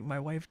 My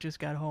wife just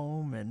got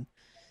home, and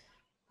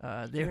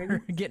they were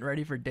Right? getting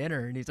ready for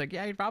dinner." And he's like,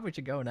 "Yeah, you probably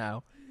should go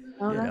now."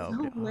 Oh, You that's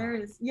know,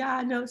 hilarious.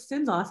 Yeah, no,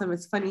 Sin's awesome.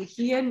 It's funny.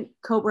 He and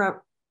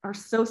Cobra are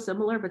so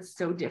similar, but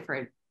so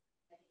different.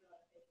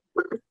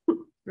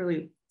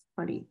 Really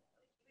funny.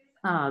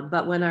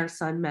 But when our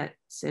son met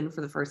Sin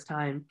for the first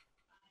time,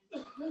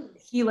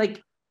 he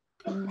like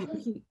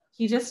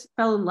he just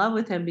fell in love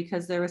with him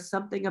because there was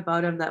something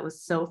about him that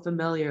was so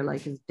familiar,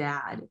 like his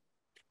dad.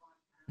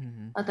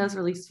 hmm I thought that was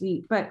really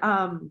sweet. But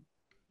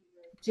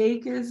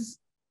Jake is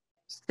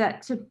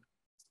set to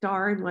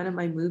star in one of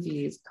my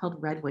movies called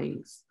Red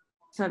Wings.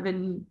 So I've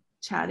been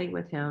chatting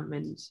with him,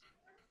 and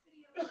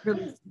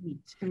really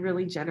sweet and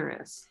really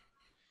generous.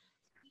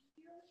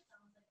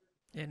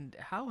 And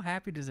how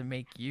happy does it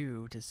make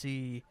you to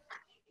see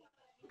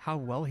how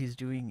well he's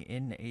doing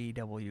in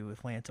AEW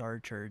with Lance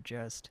Archer,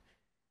 just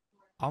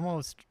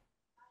almost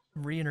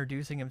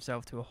reintroducing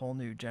himself to a whole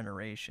new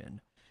generation?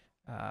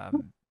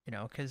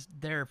 Because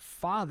their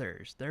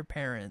fathers, their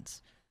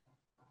parents,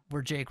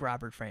 were Jake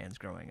Robert fans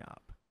growing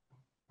up,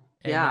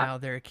 and Yeah, now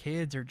their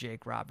kids are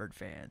Jake Robert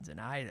fans,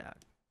 and I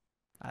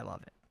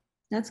love it.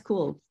 that's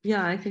cool.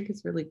 Yeah, I think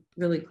it's really,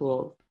 really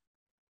cool.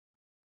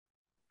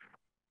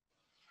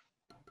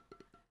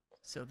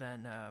 So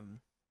then,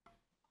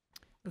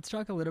 let's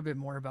talk a little bit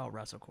more about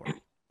WrestleCore.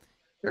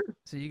 Sure.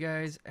 So you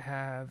guys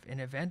have an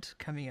event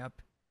coming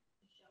up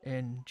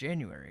in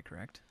January,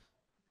 correct?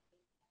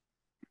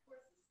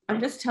 I'm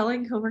just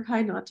telling Cobra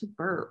Kai not to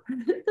burp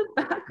in the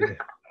background.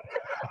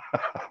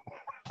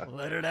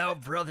 Let it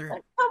out, brother.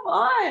 Come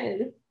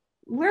on.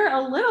 We're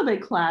a little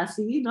bit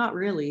classy, not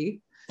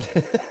really.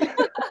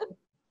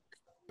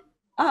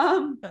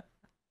 Um,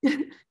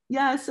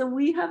 yeah, so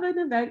we have an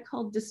event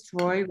called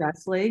Destroy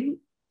Wrestling,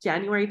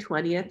 January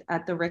 20th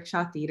at the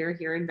Rickshaw Theater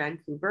here in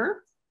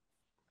Vancouver.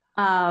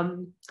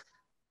 Um,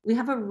 we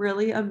have a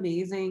really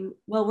amazing,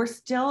 well, we're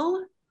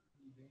still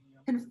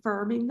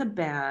confirming the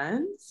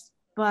bands,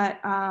 but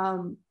I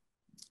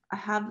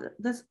have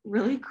this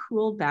really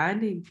cool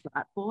band named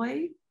Flat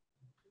Boy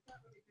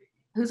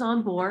who's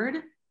on board,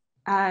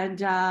 and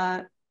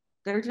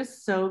they're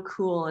just so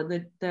cool.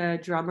 And the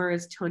drummer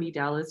is Tony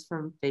Dallas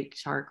from Fake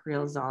Shark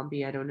Real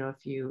Zombie. I don't know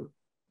if you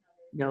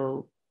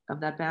know of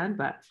that band,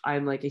 but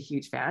I'm like a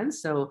huge fan.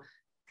 So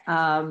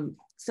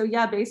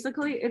yeah,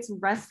 basically it's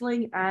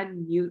wrestling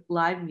and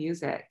live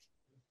music,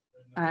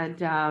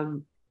 and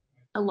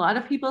a lot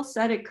of people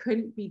said it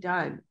couldn't be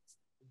done,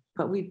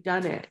 but we've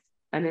done it,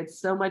 and it's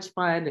so much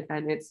fun,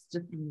 and it's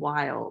just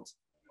wild.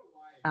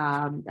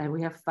 And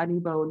we have Funny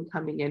Bone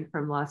coming in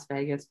from Las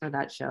Vegas for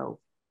that show.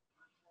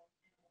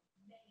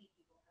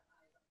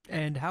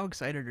 And how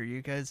excited are you?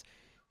 Because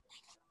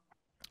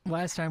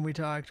last time we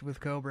talked with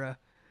Cobra,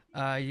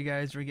 you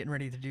guys were getting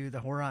ready to do the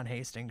Horon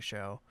Hastings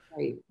show,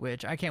 Right.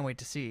 which I can't wait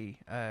to see.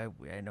 I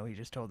know he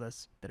just told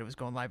us that it was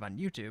going live on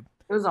YouTube,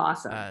 It was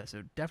awesome.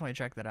 so definitely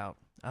check that out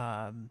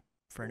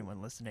for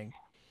anyone listening.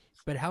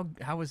 But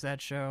how was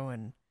that show?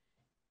 And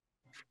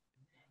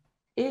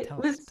It tell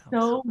us, was tell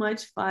us. so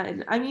much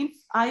fun. I mean,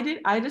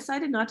 I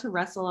decided not to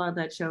wrestle on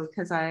that show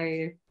because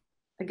I'm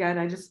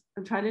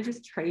trying to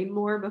just train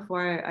more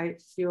before I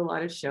do a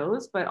lot of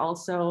shows, but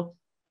also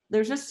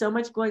there's just so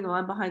much going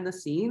on behind the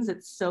scenes.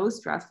 It's so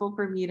stressful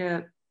for me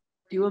to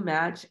do a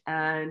match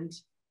and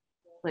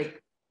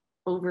like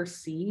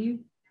oversee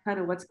kind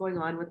of what's going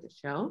on with the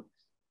show.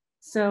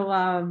 So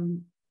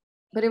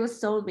but it was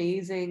so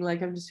amazing.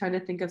 Like I'm just trying to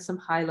think of some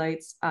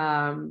highlights.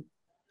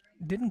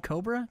 Didn't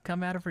Cobra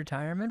come out of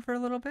retirement for a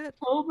little bit?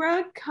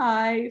 Cobra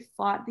Kai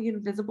fought the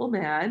Invisible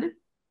Man,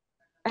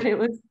 and it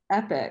was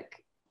epic.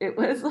 It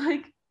was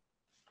like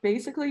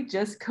basically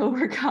just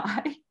Cobra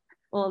Kai.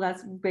 Well,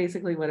 that's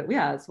basically what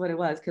that's what it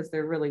was, because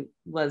there really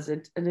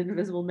wasn't an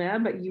Invisible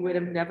Man, but you would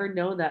have never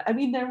known that. I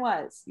mean, there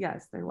was,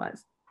 yes, there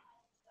was.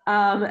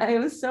 It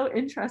was so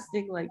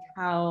interesting, like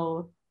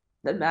how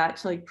the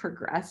match like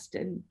progressed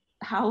and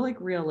how like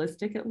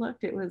realistic it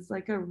looked. It was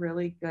like a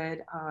really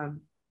good,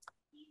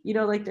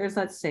 like there's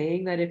that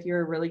saying that if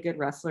you're a really good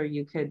wrestler,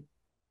 you could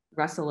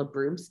wrestle a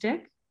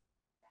broomstick,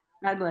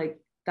 and like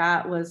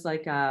that was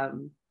like a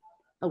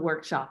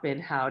workshop in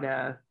how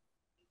to,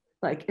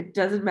 like, it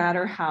doesn't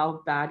matter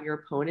how bad your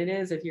opponent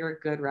is, if you're a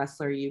good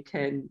wrestler you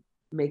can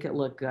make it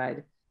look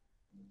good.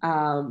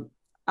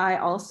 I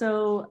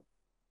also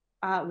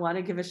want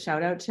to give a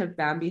shout out to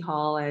Bambi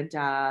Hall and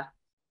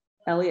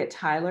Elliot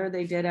Tyler.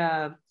 They did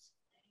a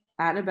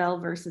Annabelle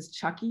versus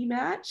Chucky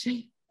match,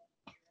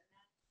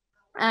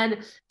 and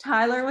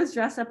Tyler was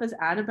dressed up as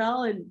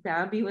Annabelle and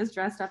Bambi was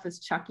dressed up as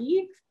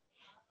Chucky.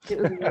 It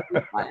was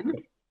really fun.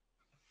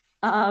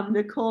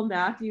 Nicole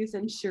Matthews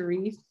and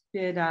Sharif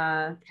did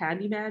a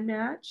Candyman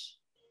match.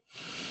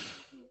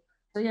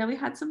 So yeah, we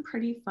had some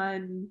pretty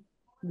fun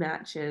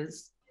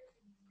matches.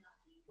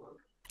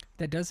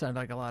 That does sound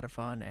like a lot of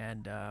fun,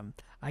 and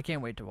I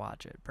can't wait to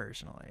watch it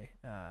personally.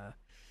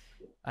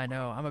 I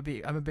know I'm a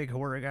big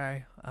horror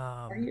guy,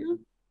 Are you?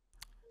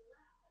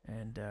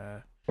 and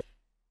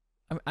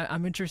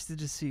I'm interested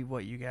to see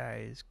what you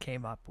guys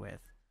came up with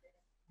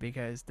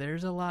because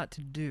there's a lot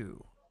to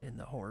do in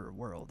the horror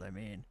world. I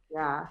mean,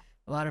 Yeah.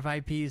 a lot of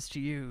IPs to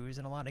use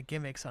and a lot of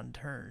gimmicks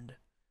unturned.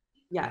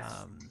 Yes.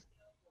 Um,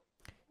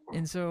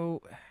 and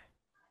so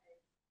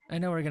I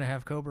know we're gonna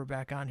have Cobra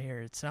back on here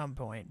at some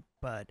point,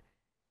 but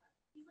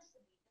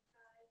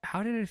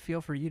how did it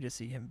feel for you to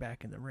see him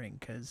back in the ring?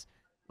 Because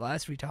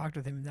last we talked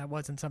with him, that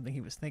wasn't something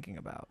he was thinking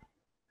about.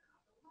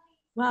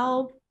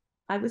 Well,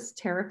 I was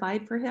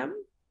terrified for him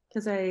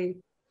because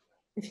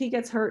if he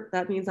gets hurt,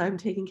 that means I'm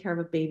taking care of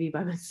a baby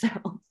by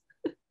myself.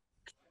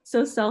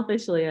 So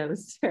selfishly, I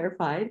was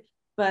terrified.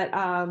 But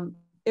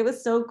it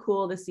was so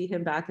cool to see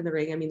him back in the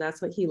ring. I mean,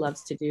 that's what he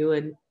loves to do.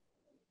 And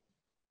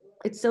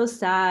it's so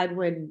sad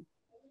when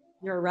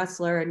you're a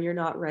wrestler and you're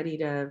not ready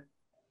to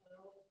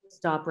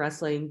stop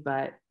wrestling,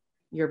 but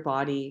your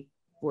body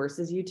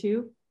forces you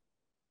to.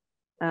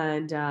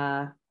 And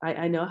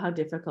I know how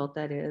difficult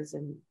that is.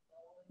 And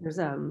there's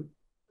a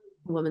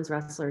women's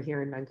wrestler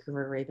here in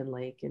Vancouver, Raven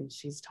Lake, and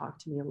she's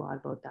talked to me a lot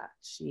about that.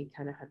 She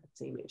kind of had the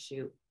same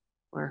issue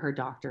where her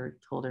doctor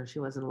told her she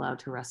wasn't allowed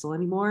to wrestle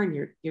anymore, and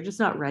you're just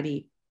not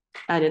ready.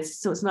 And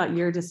it's not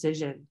your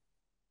decision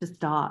to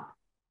stop.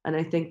 And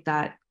I think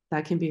that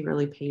can be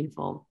really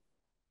painful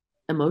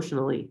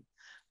emotionally.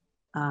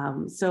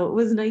 So it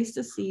was nice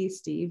to see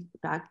Steve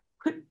back.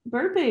 Quit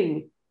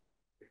burping,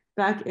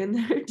 back in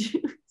there,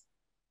 dude.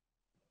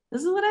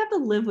 This is what I have to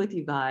live with,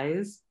 you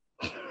guys.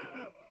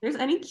 There's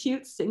any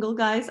cute single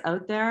guys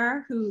out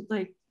there who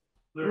like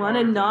want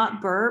to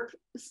not burp,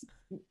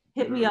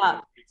 hit me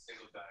up.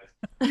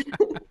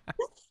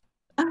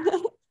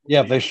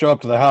 Yeah, if they show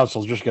up to the house,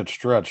 they'll just get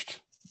stretched.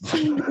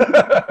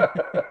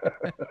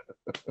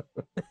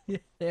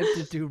 They have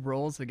to do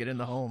rolls to get in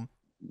the home.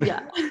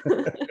 Yeah.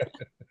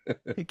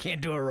 You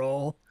can't do a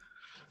roll.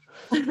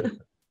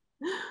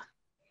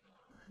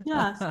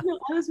 Yeah, so no,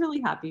 I was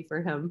really happy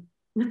for him.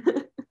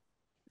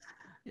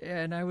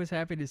 Yeah, and I was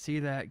happy to see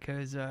that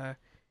because I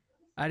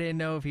didn't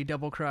know if he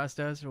double crossed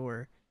us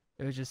or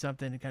it was just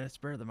something to kind of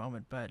spur the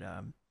moment. But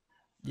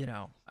you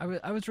know,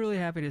 I was really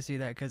happy to see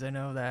that because I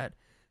know that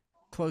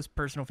close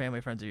personal family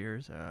friends of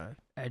yours,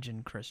 Edge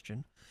and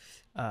Christian,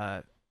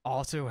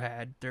 also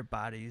had their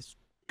bodies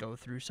go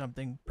through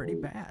something pretty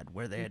bad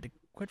where they had to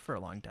quit for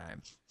a long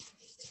time,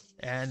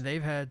 and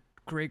they've had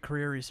great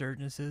career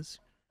resurgences.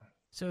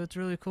 So it's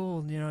really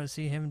cool, you know, to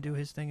see him do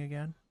his thing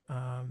again.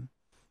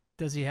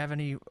 Does he have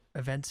any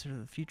events in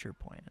the future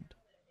planned?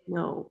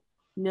 No,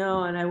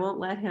 and I won't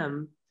let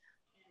him.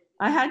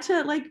 I had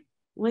to like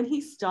when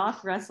he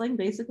stopped wrestling,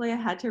 basically I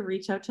had to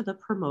reach out to the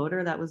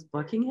promoter that was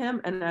booking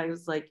him, and I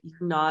was like,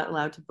 you're not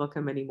allowed to book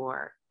him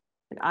anymore.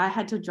 Like, I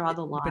had to draw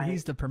the line. But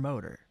he's the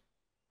promoter.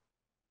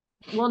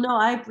 Well, no,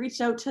 I reached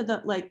out to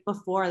the like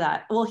before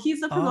that. Well, he's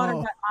the promoter,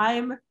 Oh. but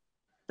I'm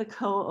the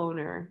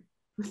co-owner.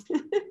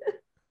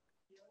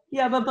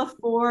 Yeah, but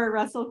before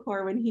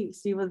WrestleCore, when he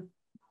was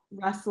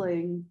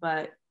wrestling,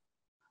 but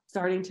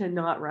starting to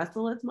not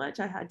wrestle as much,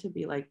 I had to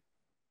be like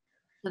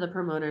to the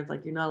promoters,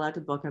 like, you're not allowed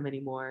to book him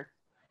anymore.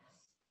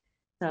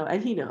 So,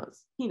 and he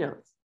knows.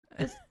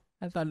 Just,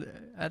 I thought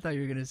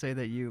you were gonna say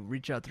that you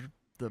reach out to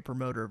the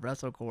promoter of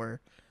WrestleCore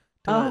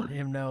to oh, let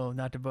him know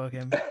not to book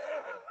him,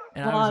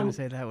 and I was well, gonna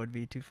say that would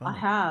be too funny.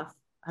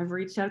 I've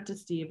reached out to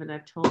Steve and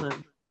I've told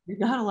him you're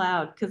not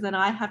allowed, because then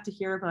I have to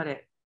hear about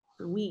it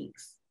for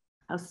weeks.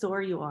 How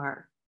sore you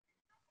are.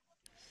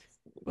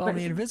 Well, But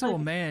the he's Invisible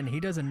like, Man,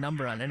 he does a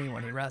number on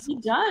anyone he he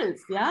wrestles.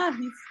 does, yeah.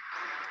 He's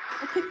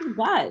a kicking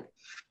butt.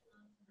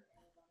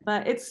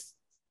 But it's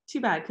too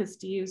bad because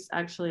Steve's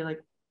actually like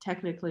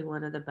technically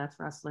one of the best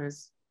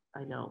wrestlers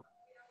I know.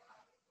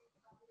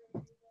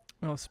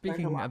 Well,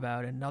 speaking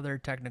about another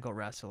technical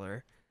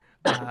wrestler,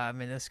 I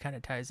mean, this kind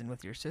of ties in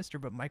with your sister,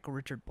 but Michael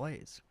Richard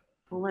Blaze.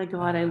 Oh my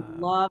God, I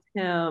love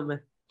him.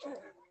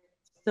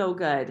 So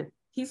good.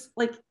 He's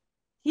like,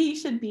 he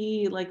should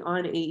be like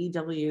on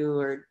AEW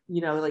or,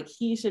 you know, like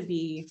he should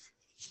be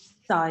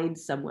signed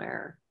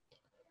somewhere.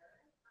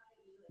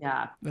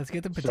 Yeah. Let's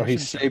get the petition So he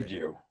started. saved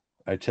you.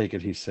 I take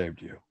it he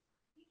saved you.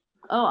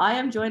 Oh, I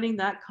am joining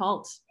that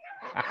cult.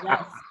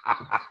 Yes.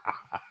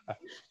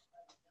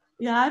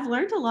 Yeah, I've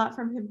learned a lot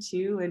from him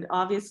too. And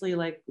obviously,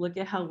 like, look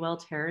at how well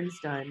Taryn's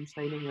done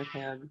training with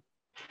him.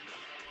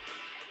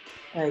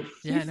 Like,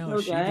 Yeah, no,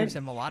 so she good. gives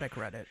him a lot of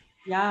credit.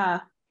 Yeah,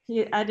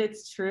 and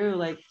it's true.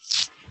 Like,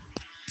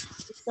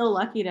 so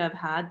lucky to have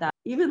had that.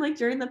 Even like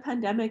during the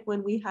pandemic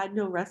when we had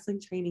no wrestling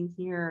training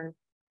here,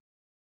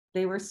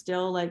 they were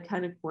still like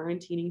kind of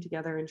quarantining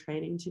together and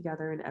training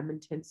together in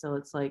Edmonton. So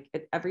it's like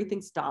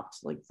everything stopped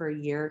like for a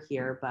year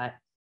here, but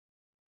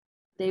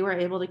they were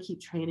able to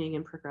keep training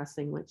and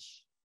progressing,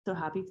 which so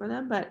happy for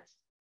them. But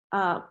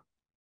uh,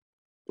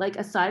 like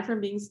aside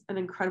from being an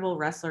incredible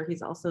wrestler,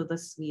 he's also the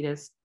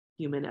sweetest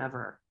human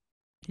ever.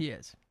 He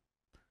is.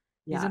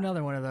 He's Yeah.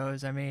 another one of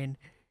those. I mean,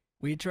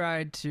 we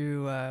tried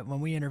to when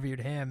we interviewed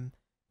him,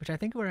 which I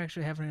think we're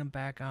actually having him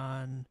back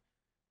on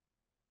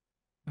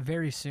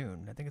very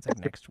soon. I think it's like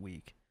next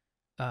week.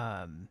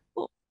 Cool.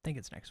 I think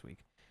it's next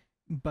week.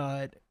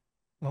 But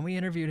when we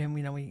interviewed him,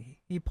 you know,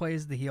 he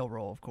plays the heel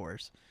role, of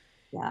course,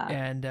 Yeah.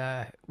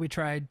 and we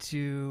tried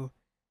to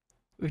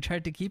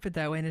keep it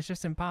that way, and it's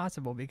just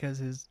impossible because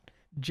his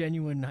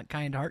genuine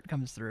kind heart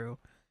comes through,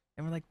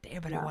 and we're like,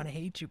 damn it, I Yeah. want to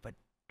hate you, but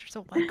you're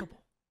so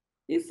likable.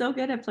 He's so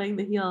good at playing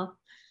the heel.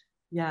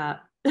 Yeah.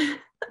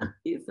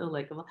 He's so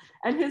likable.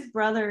 And his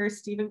brother,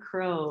 Stephen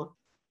Crow,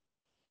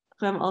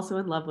 who I'm also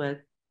in love with.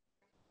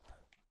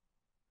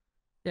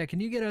 Yeah, can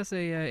you get us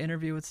a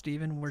interview with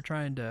Steven? We're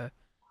trying to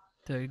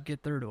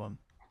get through to him.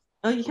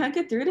 Oh, you can't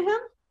get through to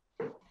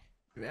him?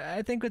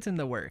 I think it's in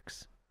the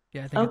works.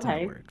 Yeah, I think it's in the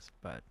Okay. works,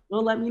 but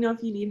Well, let me know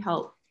if you need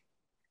help.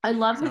 I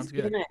love his sounds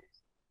good. gimmick.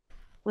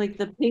 Like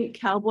the pink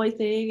cowboy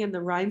thing and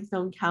the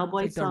rhinestone It's cowboy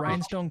like the song.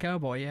 Rhinestone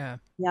Cowboy, yeah.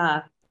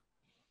 Yeah.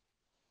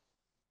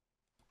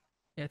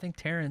 Yeah, I think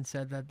Taryn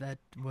said that that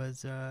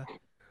was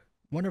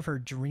one of her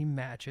dream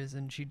matches,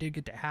 and she did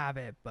get to have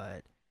it,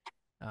 but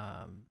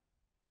um,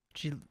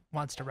 she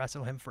wants to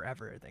wrestle him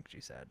forever, I think she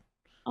said.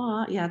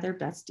 Oh, yeah, they're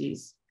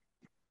besties.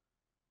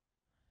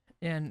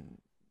 And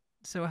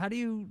so, how do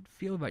you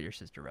feel about your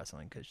sister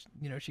wrestling? Because,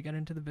 you know, she got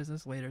into the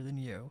business later than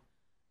you,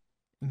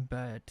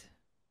 but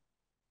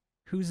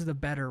who's the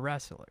better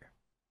wrestler?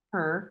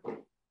 Her.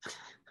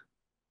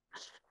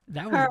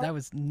 That was Her. that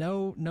was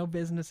no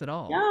business at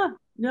all. Yeah,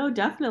 no,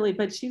 definitely.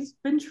 But she's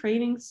been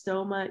training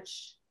so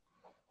much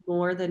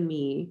more than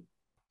me.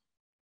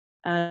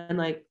 And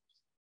like,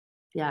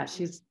 yeah,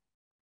 she's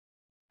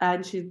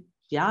been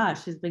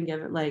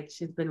given like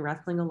she's been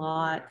wrestling a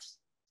lot,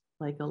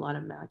 like a lot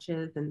of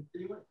matches, and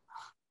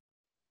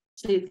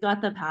she's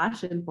got the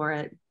passion for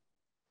it.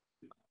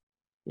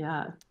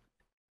 Yeah,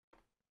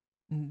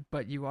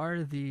 But you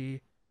are the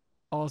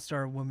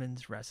All-Star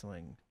Women's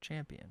Wrestling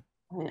Champion.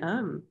 I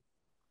am.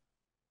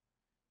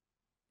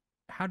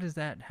 How does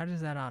that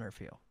honor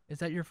feel? Is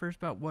that your first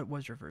belt? What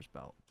was your first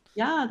belt?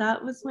 Yeah,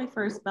 that was my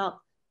first belt.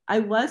 I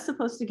was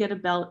supposed to get a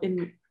belt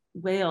in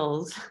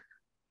Wales,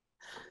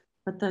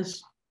 but the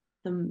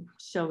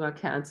show got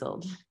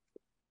canceled.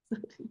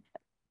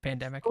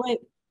 Pandemic. Oh, wait,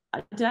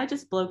 did I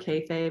just blow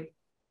kayfabe?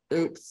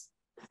 Oops.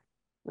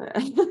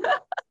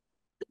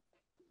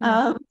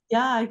 No.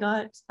 Yeah, I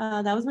got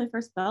that was my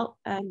first belt,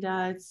 and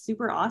it's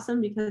super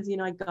awesome because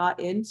I got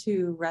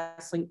into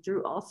wrestling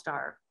through All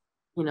Star.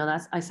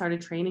 That's I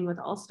started training with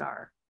All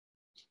Star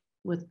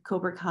with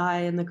Cobra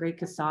Kai and the Great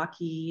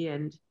Kasaki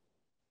and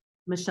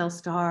Michelle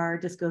Starr,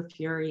 Disco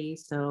Fury.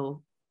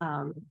 So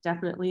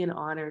definitely an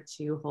honor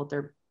to hold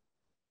their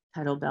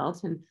title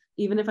belt. And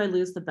even if I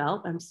lose the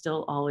belt, I'm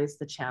still always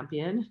the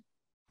champion.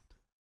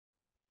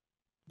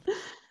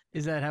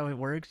 Is that how it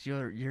works?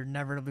 You're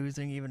never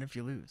losing even if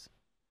you lose.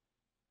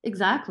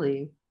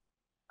 Exactly.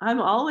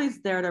 I'm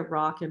always there to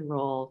rock and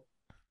roll.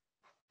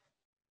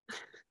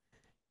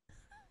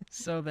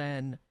 So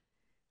then,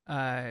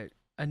 uh,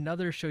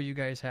 another show you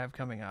guys have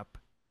coming up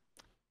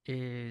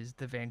is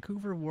the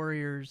Vancouver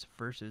Warriors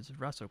versus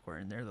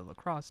WrestleCore, and they're the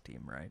lacrosse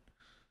team, right?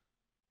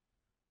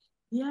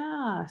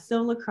 Yeah.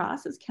 So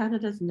lacrosse is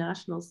Canada's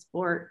national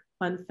sport.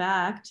 Fun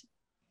fact,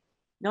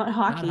 not Not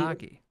hockey,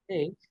 hockey.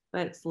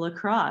 but it's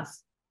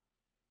lacrosse.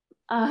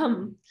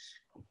 Um,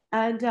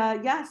 and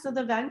yeah, so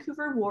the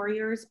Vancouver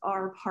Warriors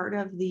are part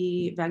of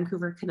the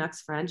Vancouver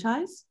Canucks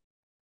franchise.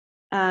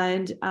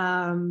 And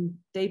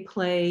they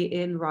play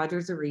in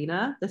Rogers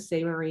Arena, the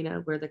same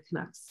arena where the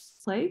Canucks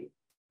play.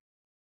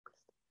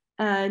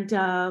 And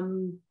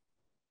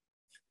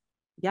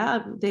yeah,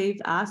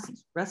 they've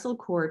asked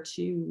WrestleCore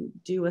to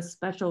do a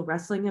special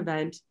wrestling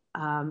event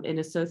in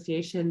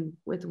association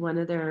with one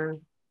of their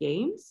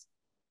games.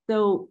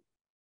 So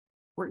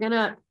we're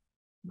gonna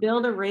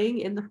build a ring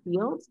in the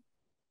field,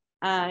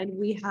 and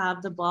we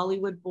have the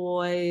Bollywood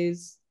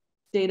Boys,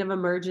 State of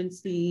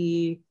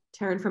Emergency,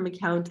 Taryn from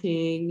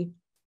Accounting,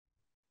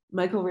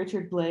 Michael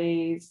Richard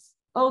Blaze.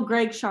 Oh,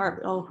 Greg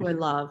Sharp. Oh, who I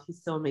love.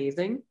 He's so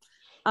amazing.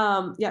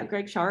 Yeah,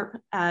 Greg Sharp.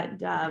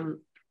 And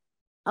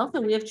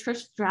also we have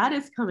Trish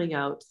Stratus coming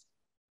out,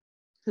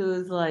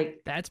 who's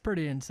like, That's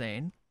pretty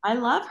insane. I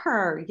love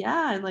her.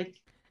 Yeah, and like,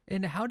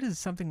 And how does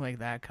something like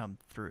that come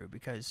through?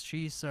 Because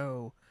she's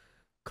so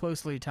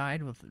closely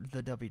tied with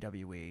the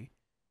WWE.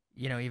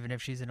 You know, even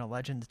if she's in a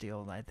Legends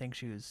deal, I think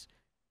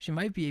she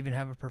might be even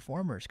have a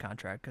performer's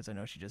contract because I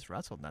know she just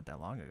wrestled not that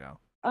long ago.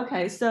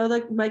 okay, so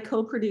like my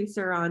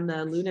co-producer on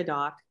the Luna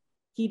doc,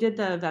 he did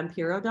the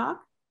Vampiro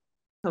doc.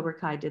 Cobra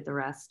Kai did the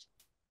rest.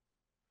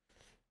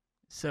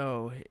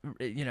 So,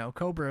 you know,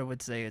 Cobra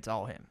would say it's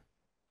all him.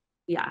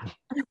 Yeah,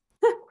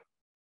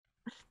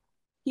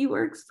 he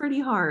works pretty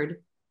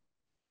hard.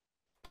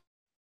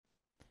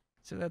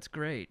 So that's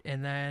great.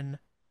 And then,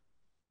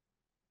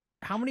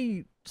 how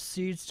many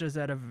seats does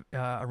that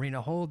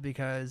arena hold?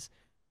 Because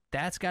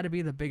that's got to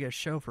be the biggest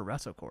show for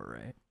WrestleCore,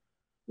 right?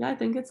 Yeah, I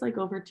think it's like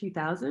over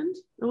 2,000.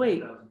 Oh,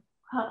 wait.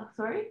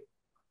 Sorry?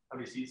 How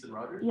many seats in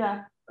Rogers?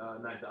 Yeah.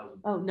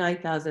 9,000. Oh,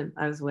 9,000.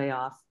 I was way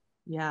off.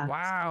 Yeah.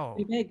 Wow.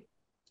 Pretty big.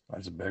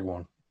 That's a big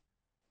one.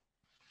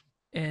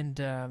 And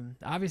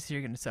obviously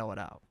you're going to sell it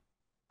out.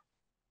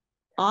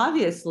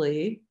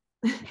 Obviously.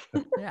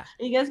 Yeah.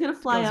 Are you guys going to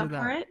fly Goes up for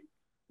without. it?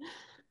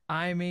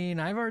 I mean,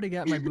 I've already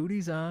got my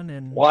booties on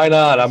and Why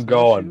not? I'm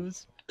going.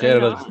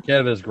 snowshoes.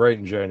 Canada's great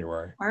in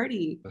January.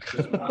 Party.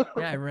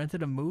 Yeah, I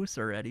rented a moose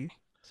already.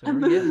 So A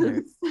we're getting there.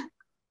 moose.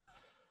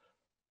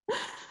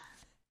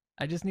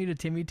 I just need a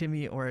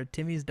Timmy or a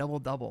Timmy's double.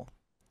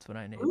 That's what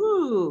I need.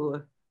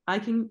 Ooh, I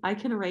can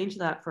arrange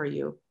that for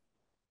you.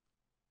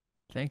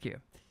 Thank you.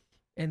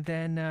 And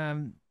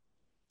then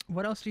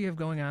what else do you have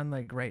going on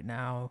like right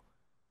now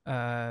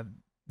that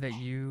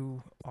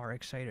you are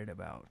excited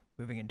about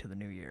moving into the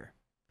new year?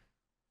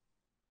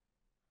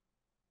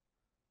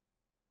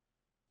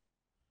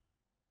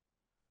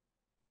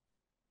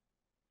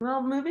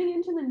 Well, moving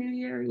into the new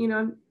year,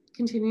 I'm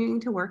continuing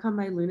to work on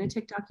my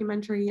lunatic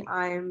documentary.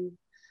 I've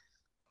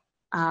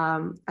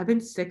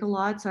been sick a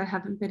lot, so I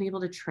haven't been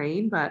able to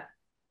train, but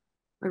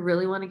I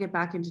really want to get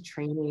back into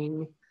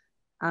training,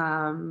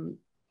 and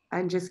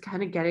just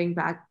kind of getting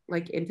back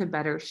like into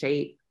better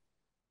shape.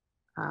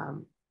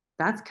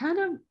 That's kind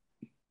of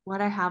what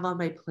I have on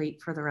my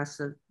plate for the rest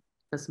of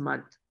this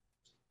month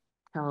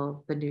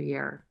till the new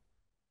year.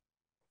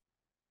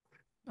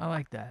 I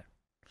like that.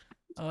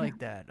 I like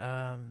that.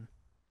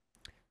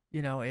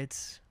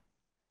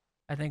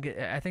 I think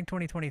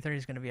 2023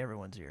 is going to be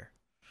everyone's year.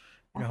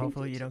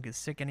 Hopefully you don't get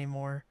sick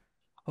anymore.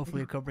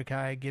 Hopefully Cobra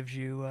Kai gives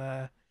you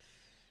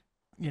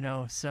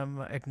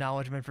some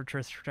acknowledgement for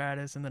Trish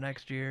Stratus in the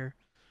next year.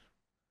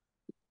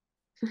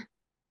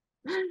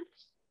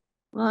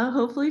 Well,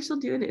 hopefully she'll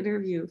do an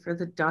interview for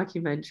the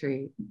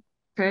documentary.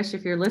 Trish,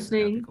 if you're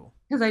listening,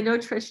 because I know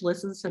Trish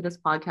listens to this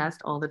podcast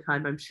all the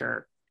time, I'm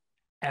sure.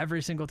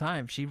 Every single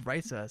time she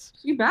writes us.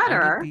 You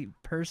better. I get the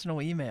personal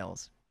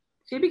emails.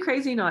 She'd be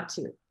crazy not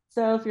to.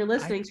 So if you're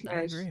listening, Trish,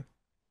 I agree.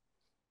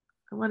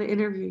 I want to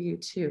interview you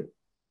too.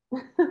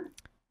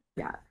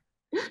 Yeah.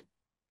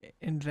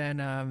 And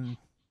then,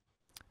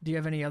 do you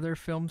have any other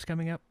films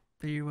coming up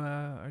that you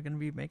are going to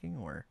be making,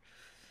 or?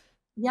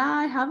 Yeah,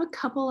 I have a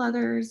couple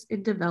others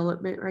in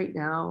development right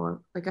now,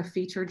 like a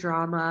feature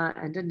drama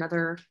and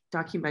another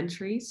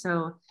documentary.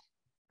 So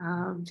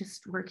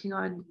just working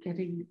on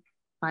getting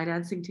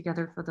financing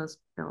together for those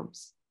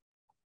films.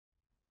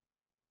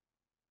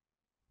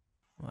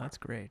 Well, that's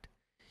great.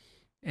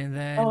 And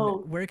then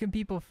where can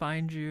people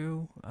find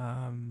you?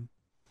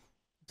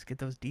 Let's get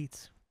those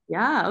deets.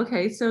 Yeah,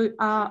 okay. So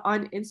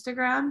on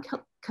Instagram,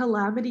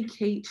 Calamity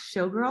Kate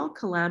Showgirl,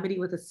 Calamity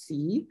with a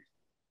C.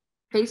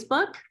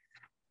 Facebook,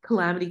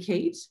 Calamity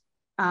Kate.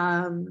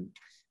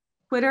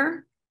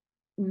 Twitter,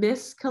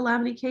 Miss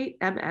Calamity Kate,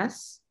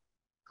 MS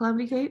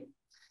Calamity Kate.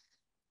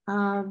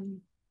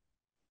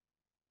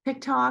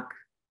 TikTok,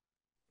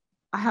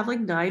 I have like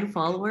 9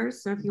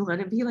 followers. So if you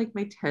want to be like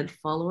my 10th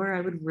follower,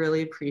 I would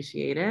really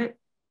appreciate it.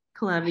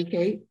 Calamity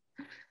Kate.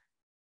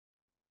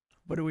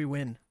 What do we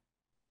win?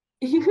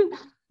 You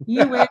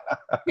win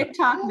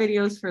TikTok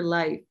videos for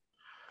life.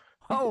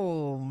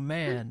 Oh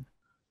man.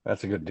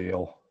 That's a good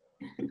deal.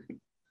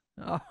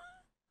 Oh.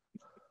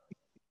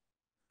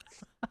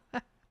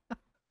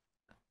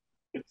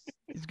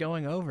 He's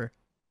going over.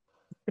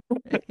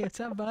 Hey, what's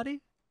up,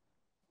 buddy?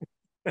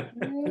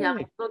 Yeah,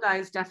 my little guy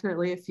is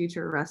definitely a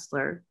future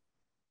wrestler.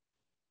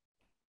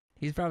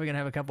 He's probably gonna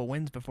have a couple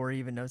wins before he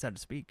even knows how to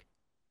speak.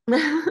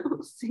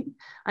 We'll see.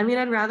 I mean,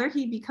 I'd rather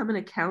he become an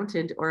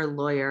accountant or a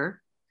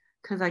lawyer,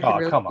 because I could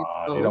really. Come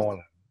on! Both. You don't want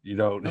to. You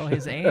don't. Oh,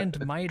 his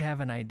aunt might have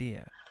an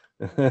idea.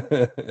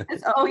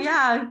 Oh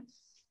yeah,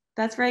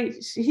 that's right.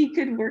 He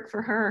could work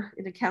for her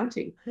in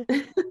accounting.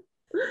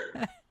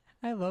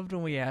 I loved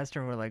when we asked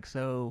her, we're like,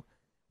 so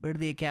where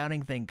did the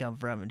accounting thing come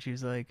from? And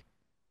she's like,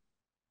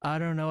 I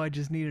don't know, I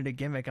just needed a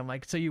gimmick. I'm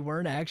like, so you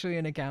weren't actually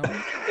an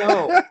accountant?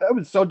 No. I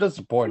was so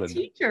disappointed. A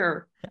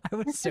teacher. I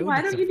was so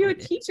Why don't you do a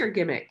teacher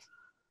gimmick?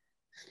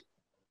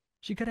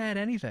 She could have had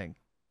anything.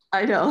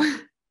 I know.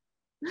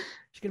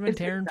 She could have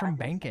been Taryn from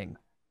banking.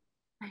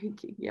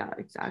 Banking, yeah,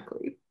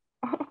 exactly.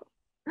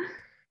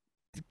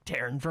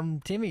 Taryn from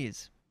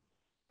Timmy's.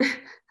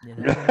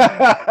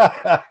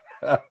 Yeah.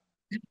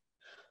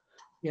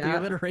 The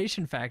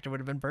alliteration factor would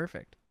have been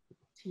perfect.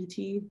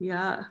 TT,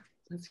 yeah,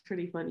 that's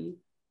pretty funny.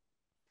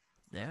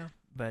 Yeah,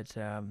 but is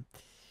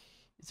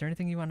there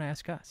anything you want to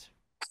ask us?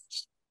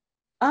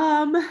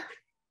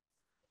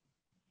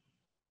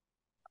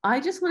 I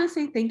just want to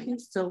say thank you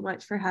so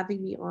much for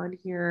having me on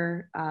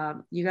here.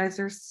 You guys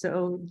are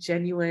so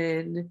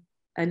genuine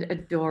and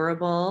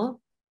adorable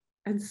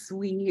and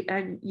sweet,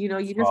 and you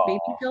just made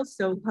me feel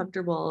so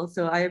comfortable.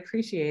 So I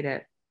appreciate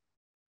it.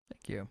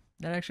 Thank you.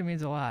 That actually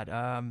means a lot.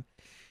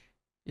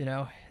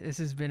 This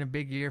has been a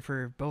big year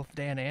for both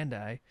Dan and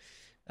I,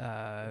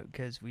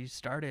 because we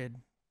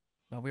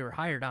were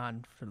hired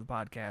on for the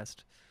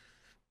podcast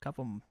a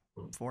couple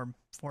 4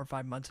 or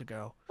 5 months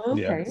ago.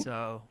 Okay.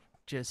 So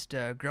just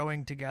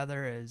growing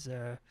together as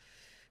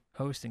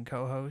host and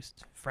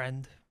co-host,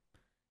 friend,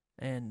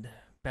 and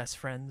best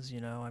friends.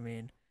 I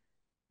mean,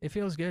 it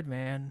feels good,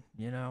 man.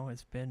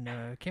 It's been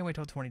can't wait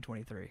till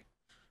 2023.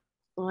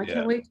 Well, I Yeah.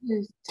 can't wait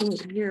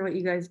to hear what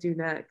you guys do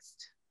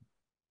next.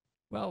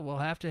 Well, we'll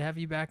have to have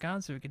you back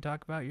on so we can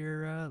talk about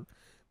your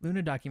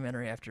Luna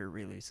documentary after it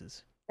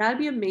releases. That'd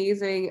be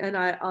amazing, and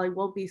I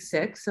won't be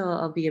sick, so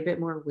I'll be a bit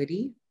more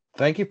witty.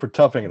 Thank you for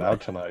toughing it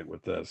out tonight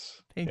with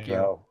this. Thank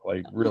you.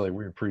 Really,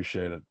 we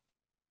appreciate it.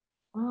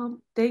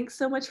 Thanks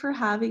so much for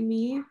having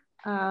me.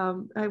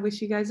 I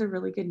wish you guys a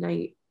really good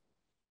night.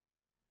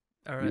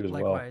 All You right, as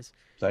well. likewise.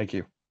 Thank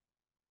you.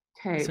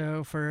 Okay.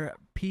 So for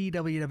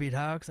PWW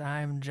Talks,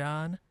 I'm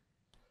John.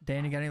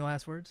 Dan, you got any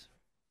last words?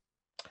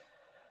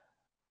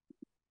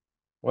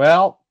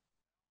 Well,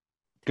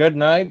 good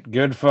night,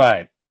 good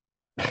fight.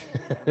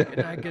 Good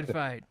night, good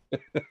fight.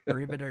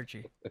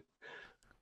 Arrivederci.